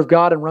in the Word of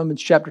God in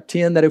Romans chapter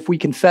 10 that if we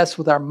confess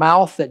with our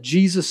mouth that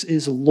Jesus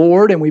is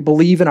Lord and we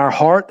believe in our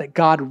heart that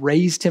God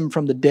raised Him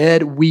from the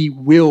dead, we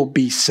will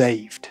be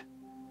saved.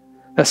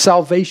 That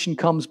salvation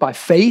comes by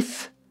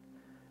faith,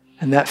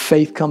 and that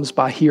faith comes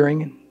by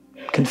hearing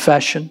and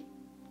confession.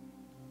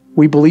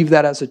 We believe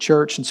that as a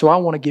church, and so I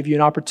want to give you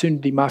an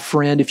opportunity, my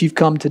friend. If you've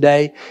come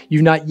today,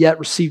 you've not yet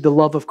received the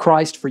love of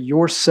Christ for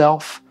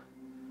yourself,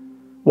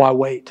 why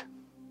wait?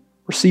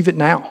 Receive it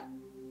now.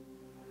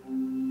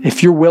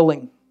 If you're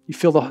willing, you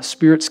feel the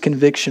Spirit's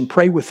conviction,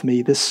 pray with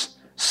me this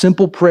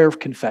simple prayer of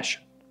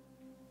confession.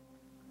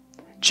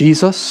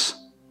 Jesus,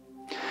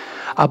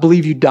 I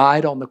believe you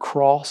died on the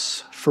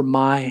cross for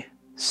my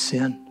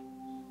sin,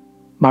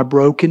 my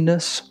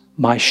brokenness,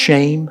 my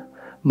shame,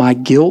 my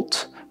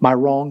guilt, my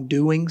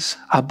wrongdoings.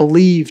 I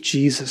believe,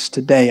 Jesus,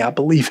 today, I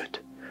believe it,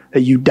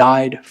 that you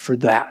died for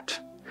that,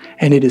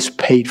 and it is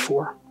paid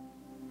for.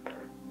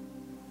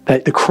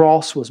 That the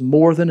cross was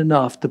more than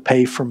enough to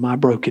pay for my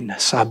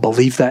brokenness. I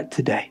believe that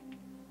today.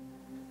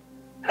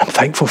 And I'm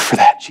thankful for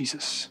that,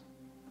 Jesus.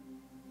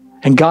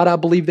 And God, I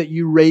believe that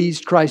you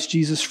raised Christ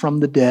Jesus from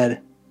the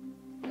dead.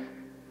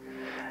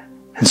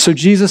 And so,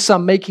 Jesus,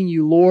 I'm making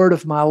you Lord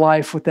of my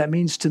life. What that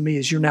means to me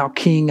is you're now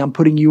King. I'm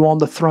putting you on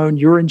the throne.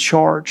 You're in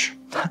charge.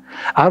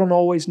 I don't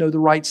always know the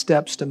right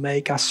steps to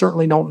make. I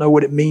certainly don't know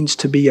what it means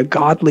to be a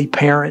godly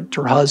parent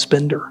or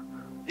husband, or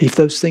if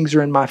those things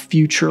are in my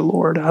future,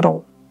 Lord.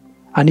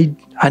 I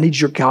need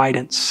your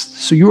guidance.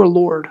 So you are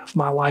Lord of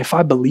my life.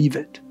 I believe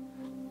it.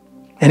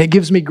 And it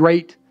gives me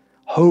great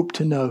hope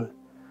to know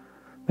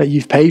that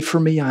you've paid for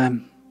me.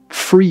 I'm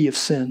free of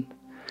sin.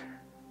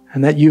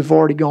 And that you've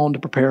already gone to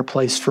prepare a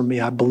place for me.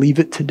 I believe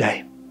it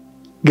today.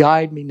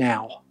 Guide me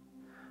now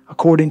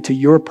according to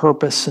your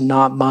purpose and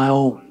not my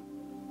own.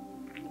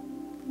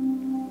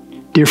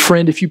 Dear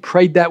friend, if you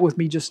prayed that with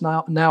me just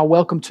now,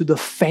 welcome to the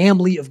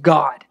family of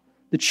God,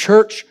 the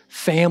church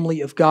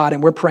family of God.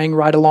 And we're praying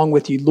right along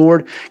with you.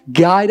 Lord,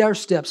 guide our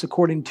steps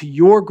according to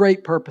your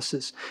great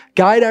purposes.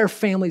 Guide our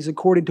families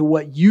according to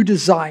what you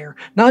desire,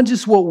 not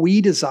just what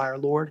we desire,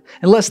 Lord.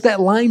 Unless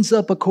that lines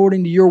up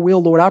according to your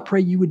will, Lord, I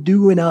pray you would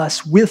do in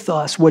us, with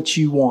us, what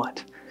you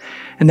want,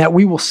 and that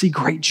we will see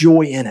great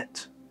joy in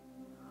it.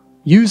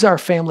 Use our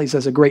families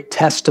as a great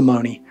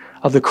testimony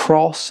of the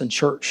cross and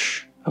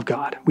church of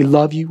God. We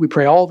love you. We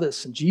pray all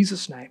this in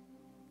Jesus' name.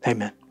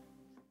 Amen.